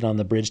rusted on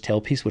the bridge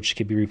tailpiece, which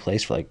could be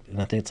replaced for like,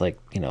 and I think it's like,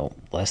 you know,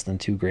 less than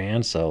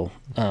 $2,000. So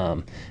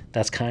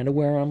that's kind of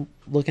where I'm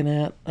looking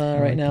at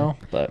right like now.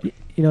 But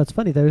You know, it's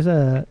funny. There's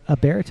a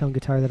baritone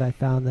guitar that I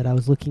found that I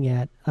was looking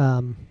at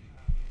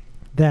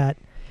that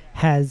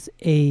has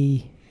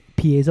a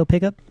piezo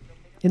pickup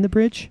in the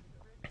bridge.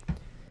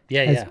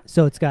 yeah.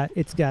 So it's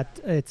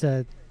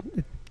a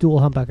dual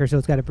humbucker, so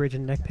it's got a bridge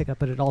and neck pickup,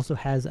 but it also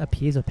has a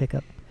piezo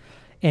pickup,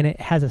 and it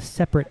has a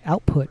separate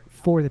output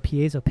for the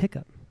piezo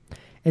pickup,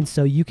 and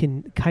so you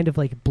can kind of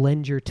like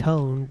blend your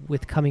tone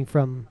with coming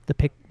from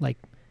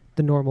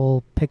the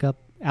normal pickup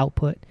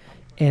output,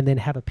 and then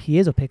have a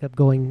piezo pickup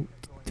going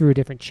through a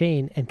different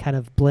chain and kind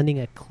of blending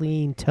a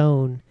clean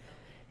tone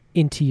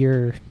into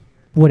your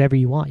whatever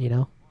you want. You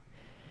know,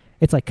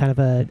 it's like kind of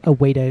a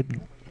way to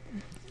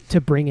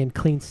bring in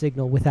clean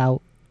signal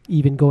without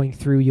even going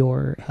through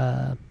your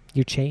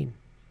chain.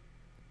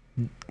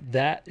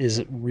 That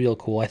is real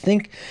cool. I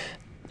think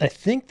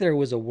there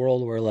was a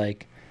world where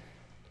like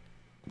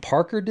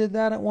Parker did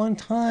that at one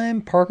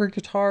time. Parker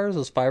guitars,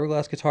 those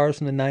fiberglass guitars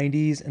from the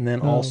 90s, and then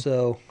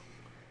also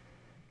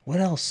what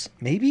else?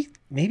 Maybe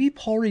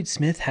Paul Reed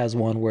Smith has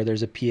one where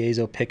there's a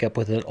piezo pickup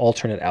with an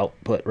alternate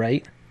output,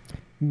 right?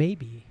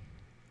 Maybe.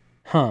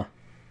 Huh.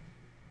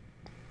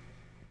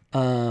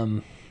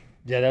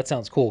 Yeah, that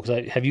sounds cool.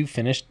 Have you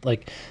finished?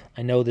 Like,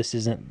 I know this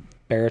isn't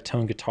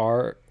baritone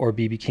guitar or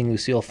BB King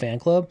Lucille fan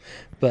club,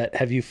 but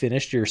have you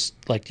finished your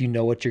like? Do you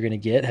know what you're gonna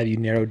get? Have you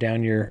narrowed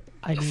down your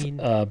I mean,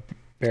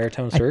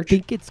 baritone search? I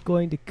think it's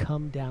going to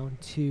come down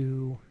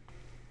to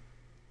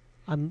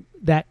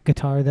that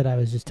guitar that I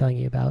was just telling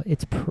you about.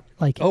 It's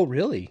like, Oh,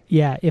 really?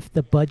 yeah, if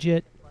the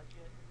budget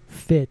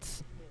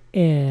fits,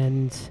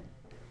 and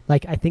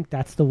like I think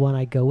that's the one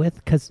I go with,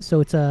 because so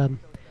it's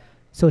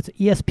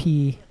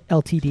ESP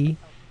Ltd.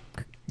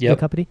 The Yep.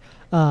 company,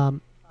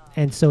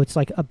 and so it's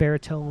like a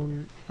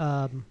baritone,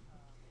 and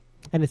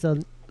it's a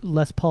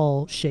Les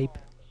Paul shape,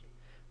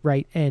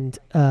 right, and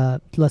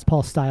Les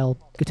Paul style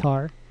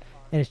guitar,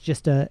 and it's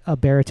just a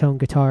baritone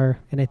guitar,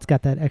 and it's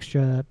got that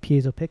extra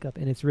piezo pickup,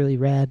 and it's really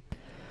rad.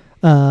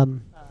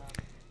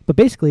 But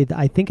basically,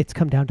 I think it's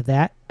come down to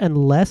that,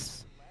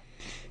 unless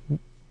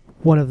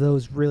one of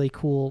those really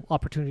cool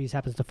opportunities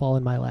happens to fall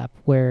in my lap,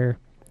 where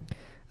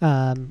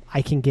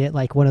I can get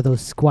like one of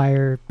those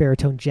Squier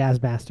baritone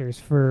jazz masters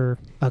for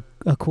a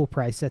cool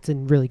price that's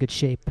in really good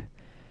shape.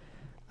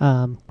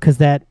 Because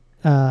that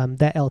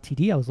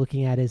LTD I was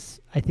looking at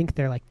is, I think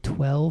they're like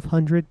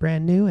 1,200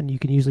 brand new, and you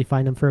can usually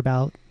find them for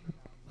about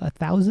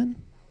 1,000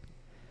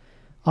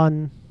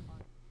 on.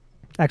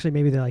 Actually,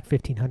 maybe they're like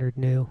 1,500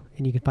 new,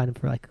 and you can find them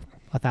for like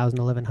 1,000,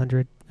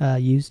 1,100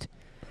 used.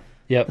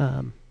 Yep.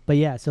 But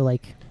yeah, so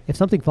like if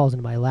something falls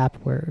into my lap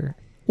or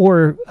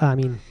I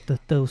mean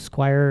those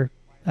Squier,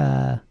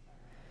 the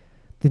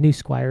new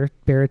Squier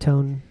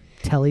baritone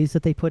tellies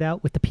that they put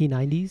out with the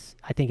P90s,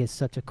 I think is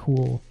such a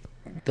cool.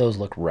 Those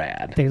look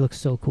rad. They look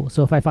so cool.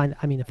 So if I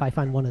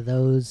find one of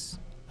those,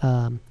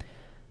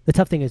 the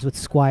tough thing is with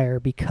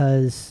Squier,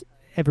 because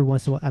every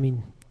once in a while, I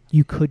mean,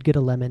 you could get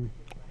a lemon.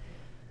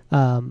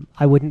 I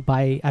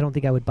don't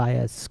think I would buy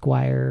a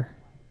Squier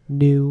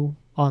new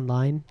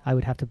online. I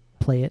would have to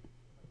play it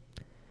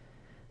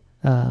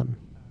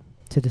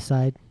to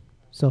decide.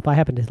 So if I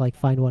happen to like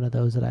find one of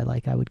those that I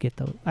like, I would get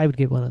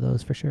one of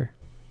those for sure.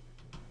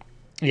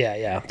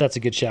 Yeah, that's a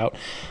good shout.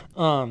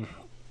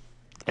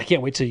 I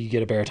can't wait till you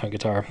get a baritone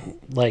guitar.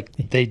 Like,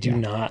 they do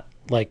not,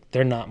 like,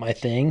 they're not my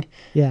thing.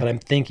 Yeah. But I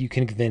think you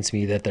can convince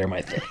me that they're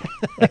my thing.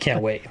 I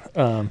can't wait.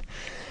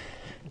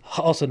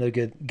 Also, another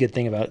good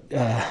thing about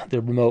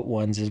the remote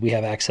ones is we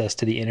have access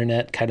to the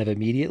internet kind of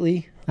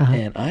immediately. Uh-huh.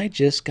 And I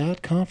just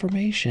got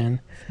confirmation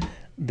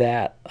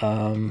that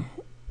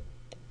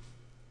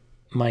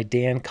my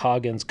Dan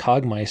Coggins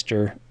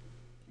Cogmeister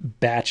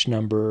batch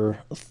number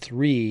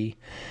 3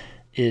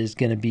 is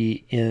going to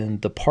be in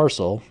the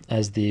parcel,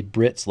 as the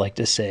Brits like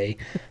to say,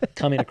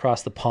 coming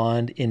across the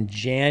pond in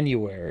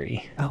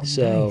January. Oh,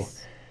 so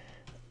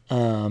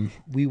nice.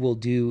 we will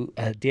do,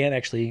 Dan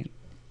actually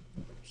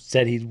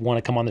said he'd want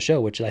to come on the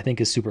show, which I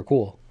think is super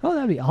cool. Oh,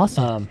 that'd be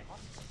awesome.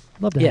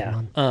 Love to have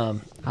him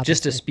on.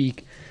 Just to Obviously.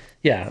 speak,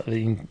 yeah, I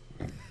mean,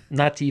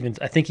 not to even,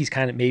 I think he's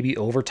kind of maybe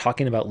over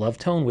talking about love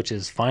tone, which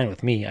is fine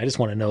with me. I just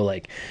want to know,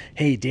 like,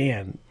 hey,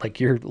 Dan, like,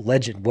 you're a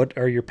legend. What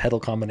are your pedal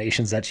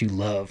combinations that you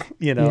love?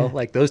 You know, Yeah.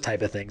 like those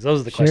type of things.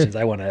 Those are the Sure. questions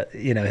I want to,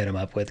 hit him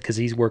up with, because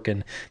he's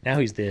working, now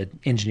he's the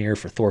engineer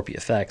for Thorpe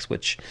Effects,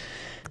 which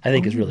I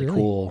think is really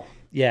cool.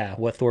 Yeah,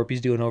 what Thorpe's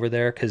doing over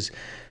there, because,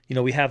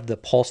 we have the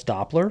Pulse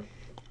Doppler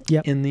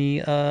Yep. in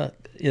the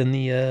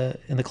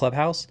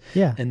clubhouse.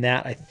 Yeah. And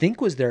that, I think,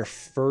 was their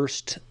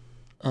first.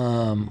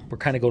 We're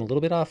kind of going a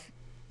little bit off.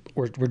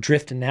 We're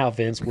drifting now,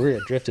 Vince. We're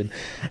drifting.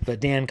 But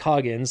Dan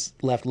Coggins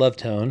left Love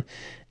Tone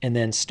and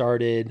then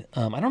started.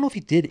 I don't know if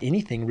he did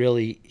anything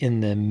really in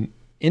the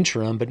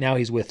interim, but now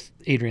he's with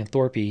Adrian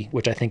Thorpe,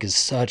 which I think is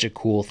such a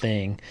cool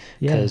thing,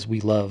 because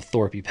we love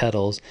Thorpe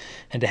pedals,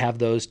 and to have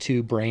those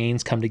two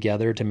brains come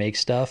together to make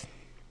stuff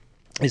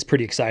is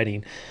pretty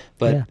exciting.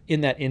 But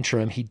in that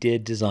interim, he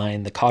did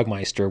design the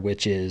Cogmeister,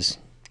 which is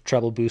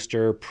treble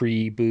booster,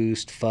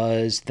 pre-boost,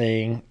 fuzz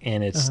thing,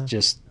 and it's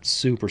just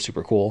super,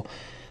 super cool.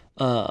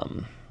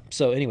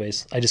 So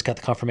anyways, I just got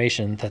the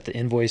confirmation that the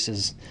invoice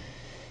is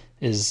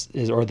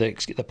or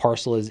the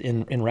parcel is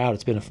in route.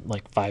 It's been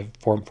like 4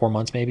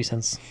 months maybe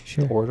since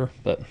the order,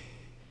 but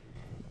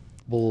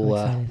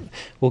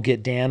we'll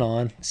get Dan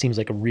on. Seems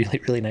like a really,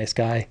 really nice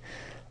guy.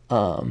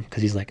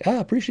 Because he's like,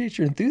 appreciate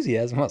your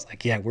enthusiasm. I was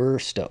like, yeah, we're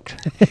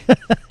stoked.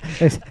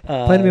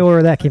 Plenty more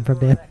where that came from,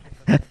 Dan.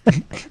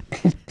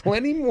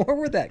 Plenty more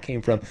where that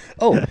came from.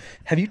 Oh,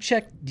 have you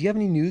checked? Do you have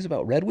any news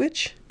about Red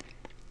Witch?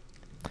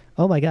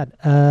 Oh my God.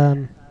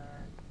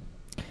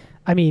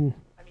 I mean,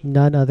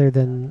 none other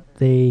than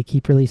they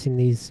keep releasing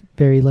these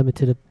very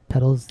limited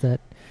pedals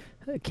that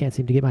I can't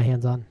seem to get my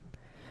hands on.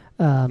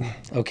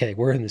 Okay,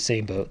 we're in the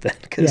same boat then.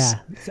 Yeah,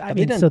 have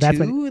they done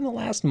two in the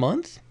last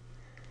month?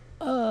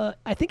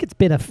 I think it's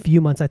been a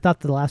few months. I thought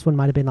the last one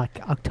might have been like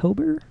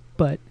October,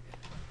 but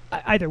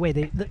either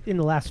way, in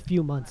the last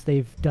few months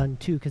they've done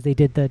two, because they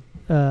did the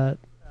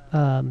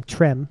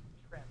Trem,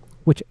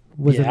 which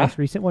was the most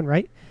recent one,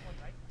 right?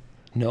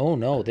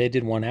 No, they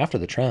did one after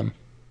the Trem.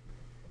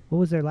 What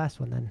was their last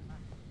one then?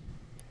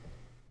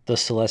 The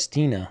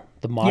Celestina,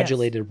 the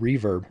modulated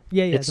reverb.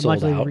 Yeah, it's the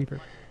sold modulated out. reverb.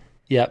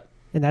 Yep.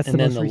 And that's and the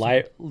then most the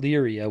recent.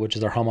 Lyria, which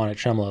is their harmonic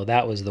tremolo,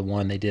 that was the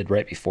one they did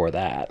right before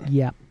that.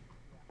 Yeah.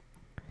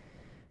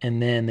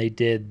 And then they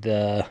did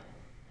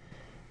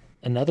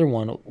another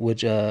one,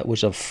 which I thought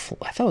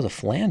it was a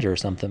flanger or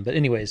something. But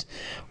anyways,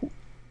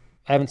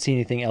 I haven't seen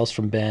anything else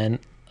from Ben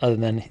other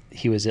than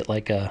he was at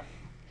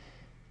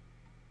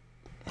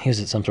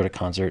some sort of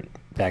concert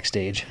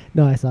backstage.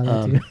 No, I saw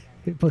that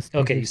too.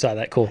 Okay, you saw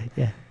that. Cool.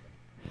 Yeah.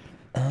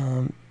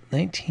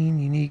 19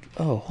 unique.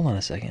 Oh, hold on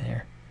a second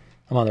here.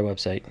 I'm on their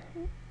website.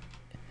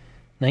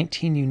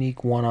 19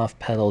 unique one-off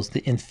pedals.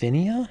 The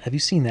Infinia. Have you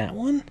seen that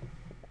one?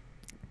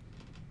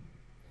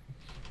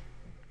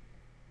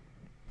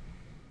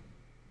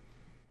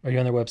 Are you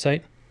on their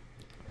website?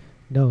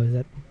 No, is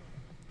that?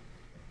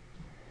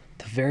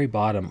 The very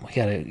bottom. We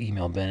gotta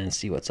email Ben and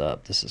see what's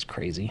up. This is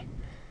crazy.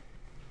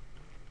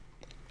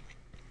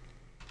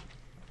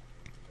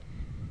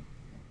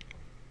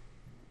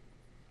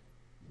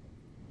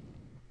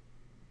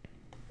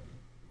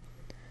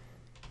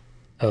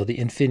 Oh, the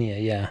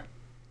Infinia, yeah.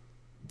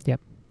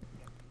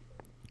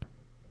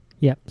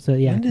 Yep. So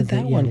yeah, when did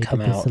that one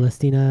come out?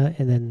 Celestina,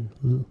 and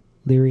then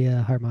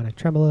Lyria harmonic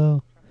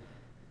tremolo.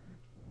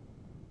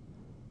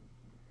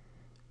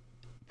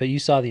 But you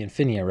saw the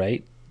Infinia,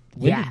 right?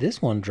 When did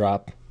this one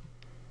drop?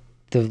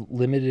 The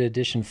limited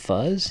edition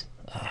fuzz?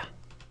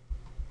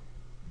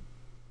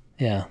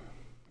 Yeah.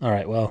 All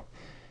right, well.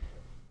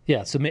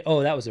 Yeah, so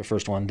that was their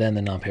first one, then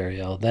the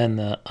Nonpareil, then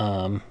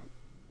the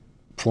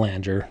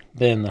flanger,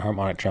 then the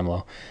harmonic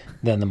tremolo,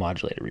 then the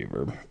modulated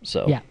reverb.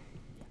 So yeah.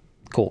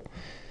 Cool.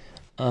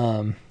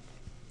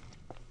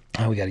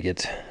 We got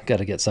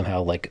to get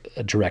somehow like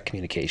a direct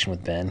communication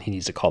with Ben. He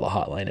needs to call the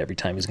hotline every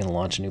time he's going to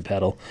launch a new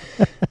pedal.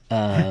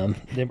 Or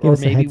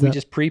maybe we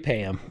just prepay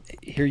him.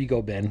 Here you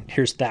go, Ben.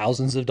 Here's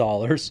thousands of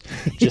dollars.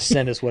 Just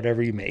send us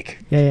whatever you make.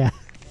 Yeah.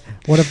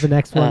 One of the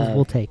next ones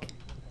we'll take.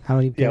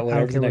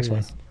 Whatever the next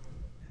one.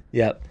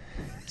 Yep.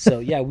 So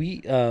yeah,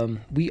 we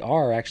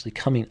are actually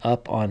coming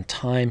up on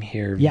time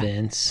here,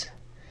 Vince.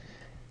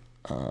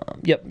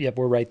 Yep,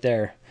 we're right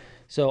there.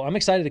 So I'm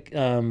excited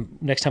to,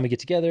 next time we get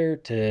together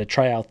to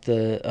try out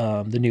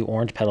the new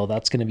orange pedal.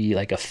 That's going to be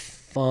like a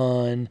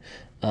fun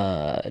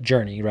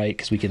journey, right?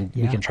 Because we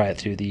can try it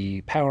through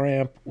the power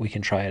amp. We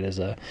can try it as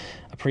a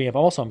preamp.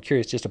 Also, I'm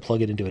curious just to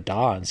plug it into a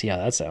DAW and see how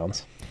that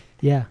sounds.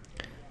 Yeah.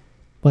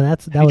 Well,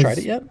 Have you tried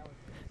it yet?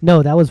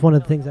 No, that was one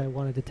of the things I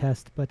wanted to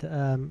test. But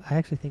I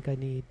actually think I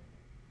need,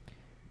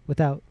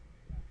 without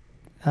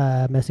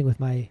messing with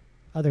my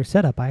other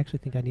setup, I actually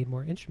think I need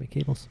more instrument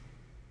cables.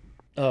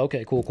 Oh,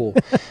 okay, cool.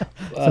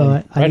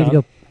 So I need to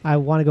go. I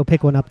want to go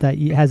pick one up that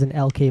has an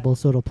L cable,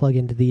 so it'll plug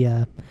into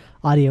the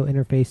audio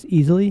interface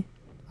easily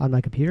on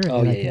my computer.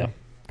 And then I can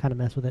kind of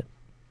mess with it.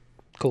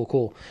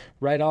 Cool.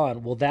 Right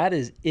on. Well, that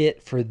is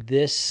it for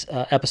this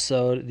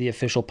episode, the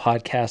official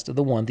podcast of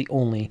the one, the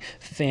only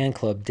fan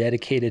club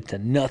dedicated to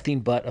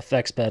nothing but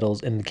effects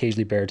pedals and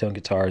occasionally baritone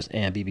guitars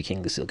and BB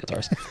King Lucille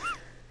guitars.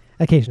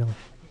 Occasionally.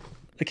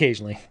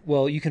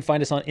 Well, you can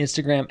find us on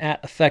Instagram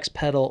at Effects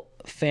Pedal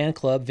Fan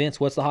Club.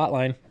 Vince, what's the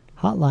hotline?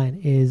 Hotline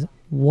is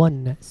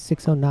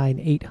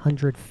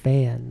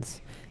 1-609-800-FANS.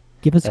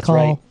 Give us a call.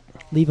 Right.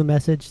 Leave a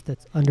message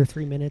that's under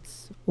 3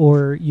 minutes,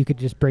 or you could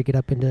just break it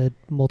up into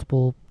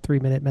multiple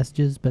 3-minute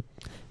messages, but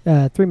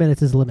 3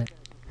 minutes is the limit.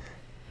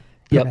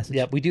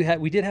 Yep. We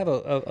did have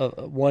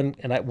a one,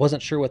 and I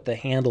wasn't sure what the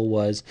handle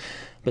was,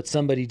 but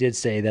somebody did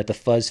say that the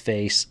fuzz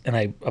face, and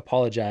I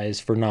apologize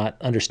for not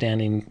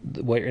understanding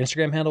what your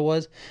Instagram handle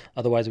was.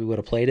 Otherwise, we would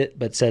have played it.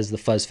 But it says the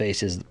fuzz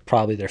face is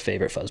probably their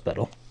favorite fuzz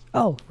pedal.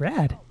 Oh,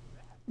 rad!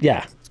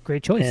 Yeah, it's a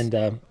great choice.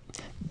 And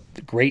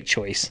great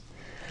choice.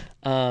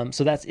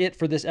 So that's it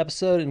for this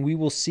episode, and we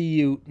will see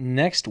you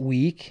next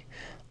week.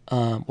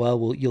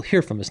 You'll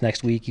hear from us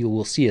next week. You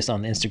will see us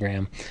on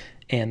Instagram,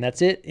 and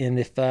that's it. And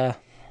if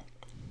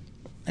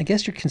I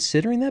guess you're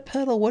considering that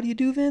pedal, what do you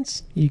do,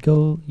 Vince? You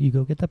go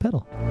get the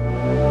pedal.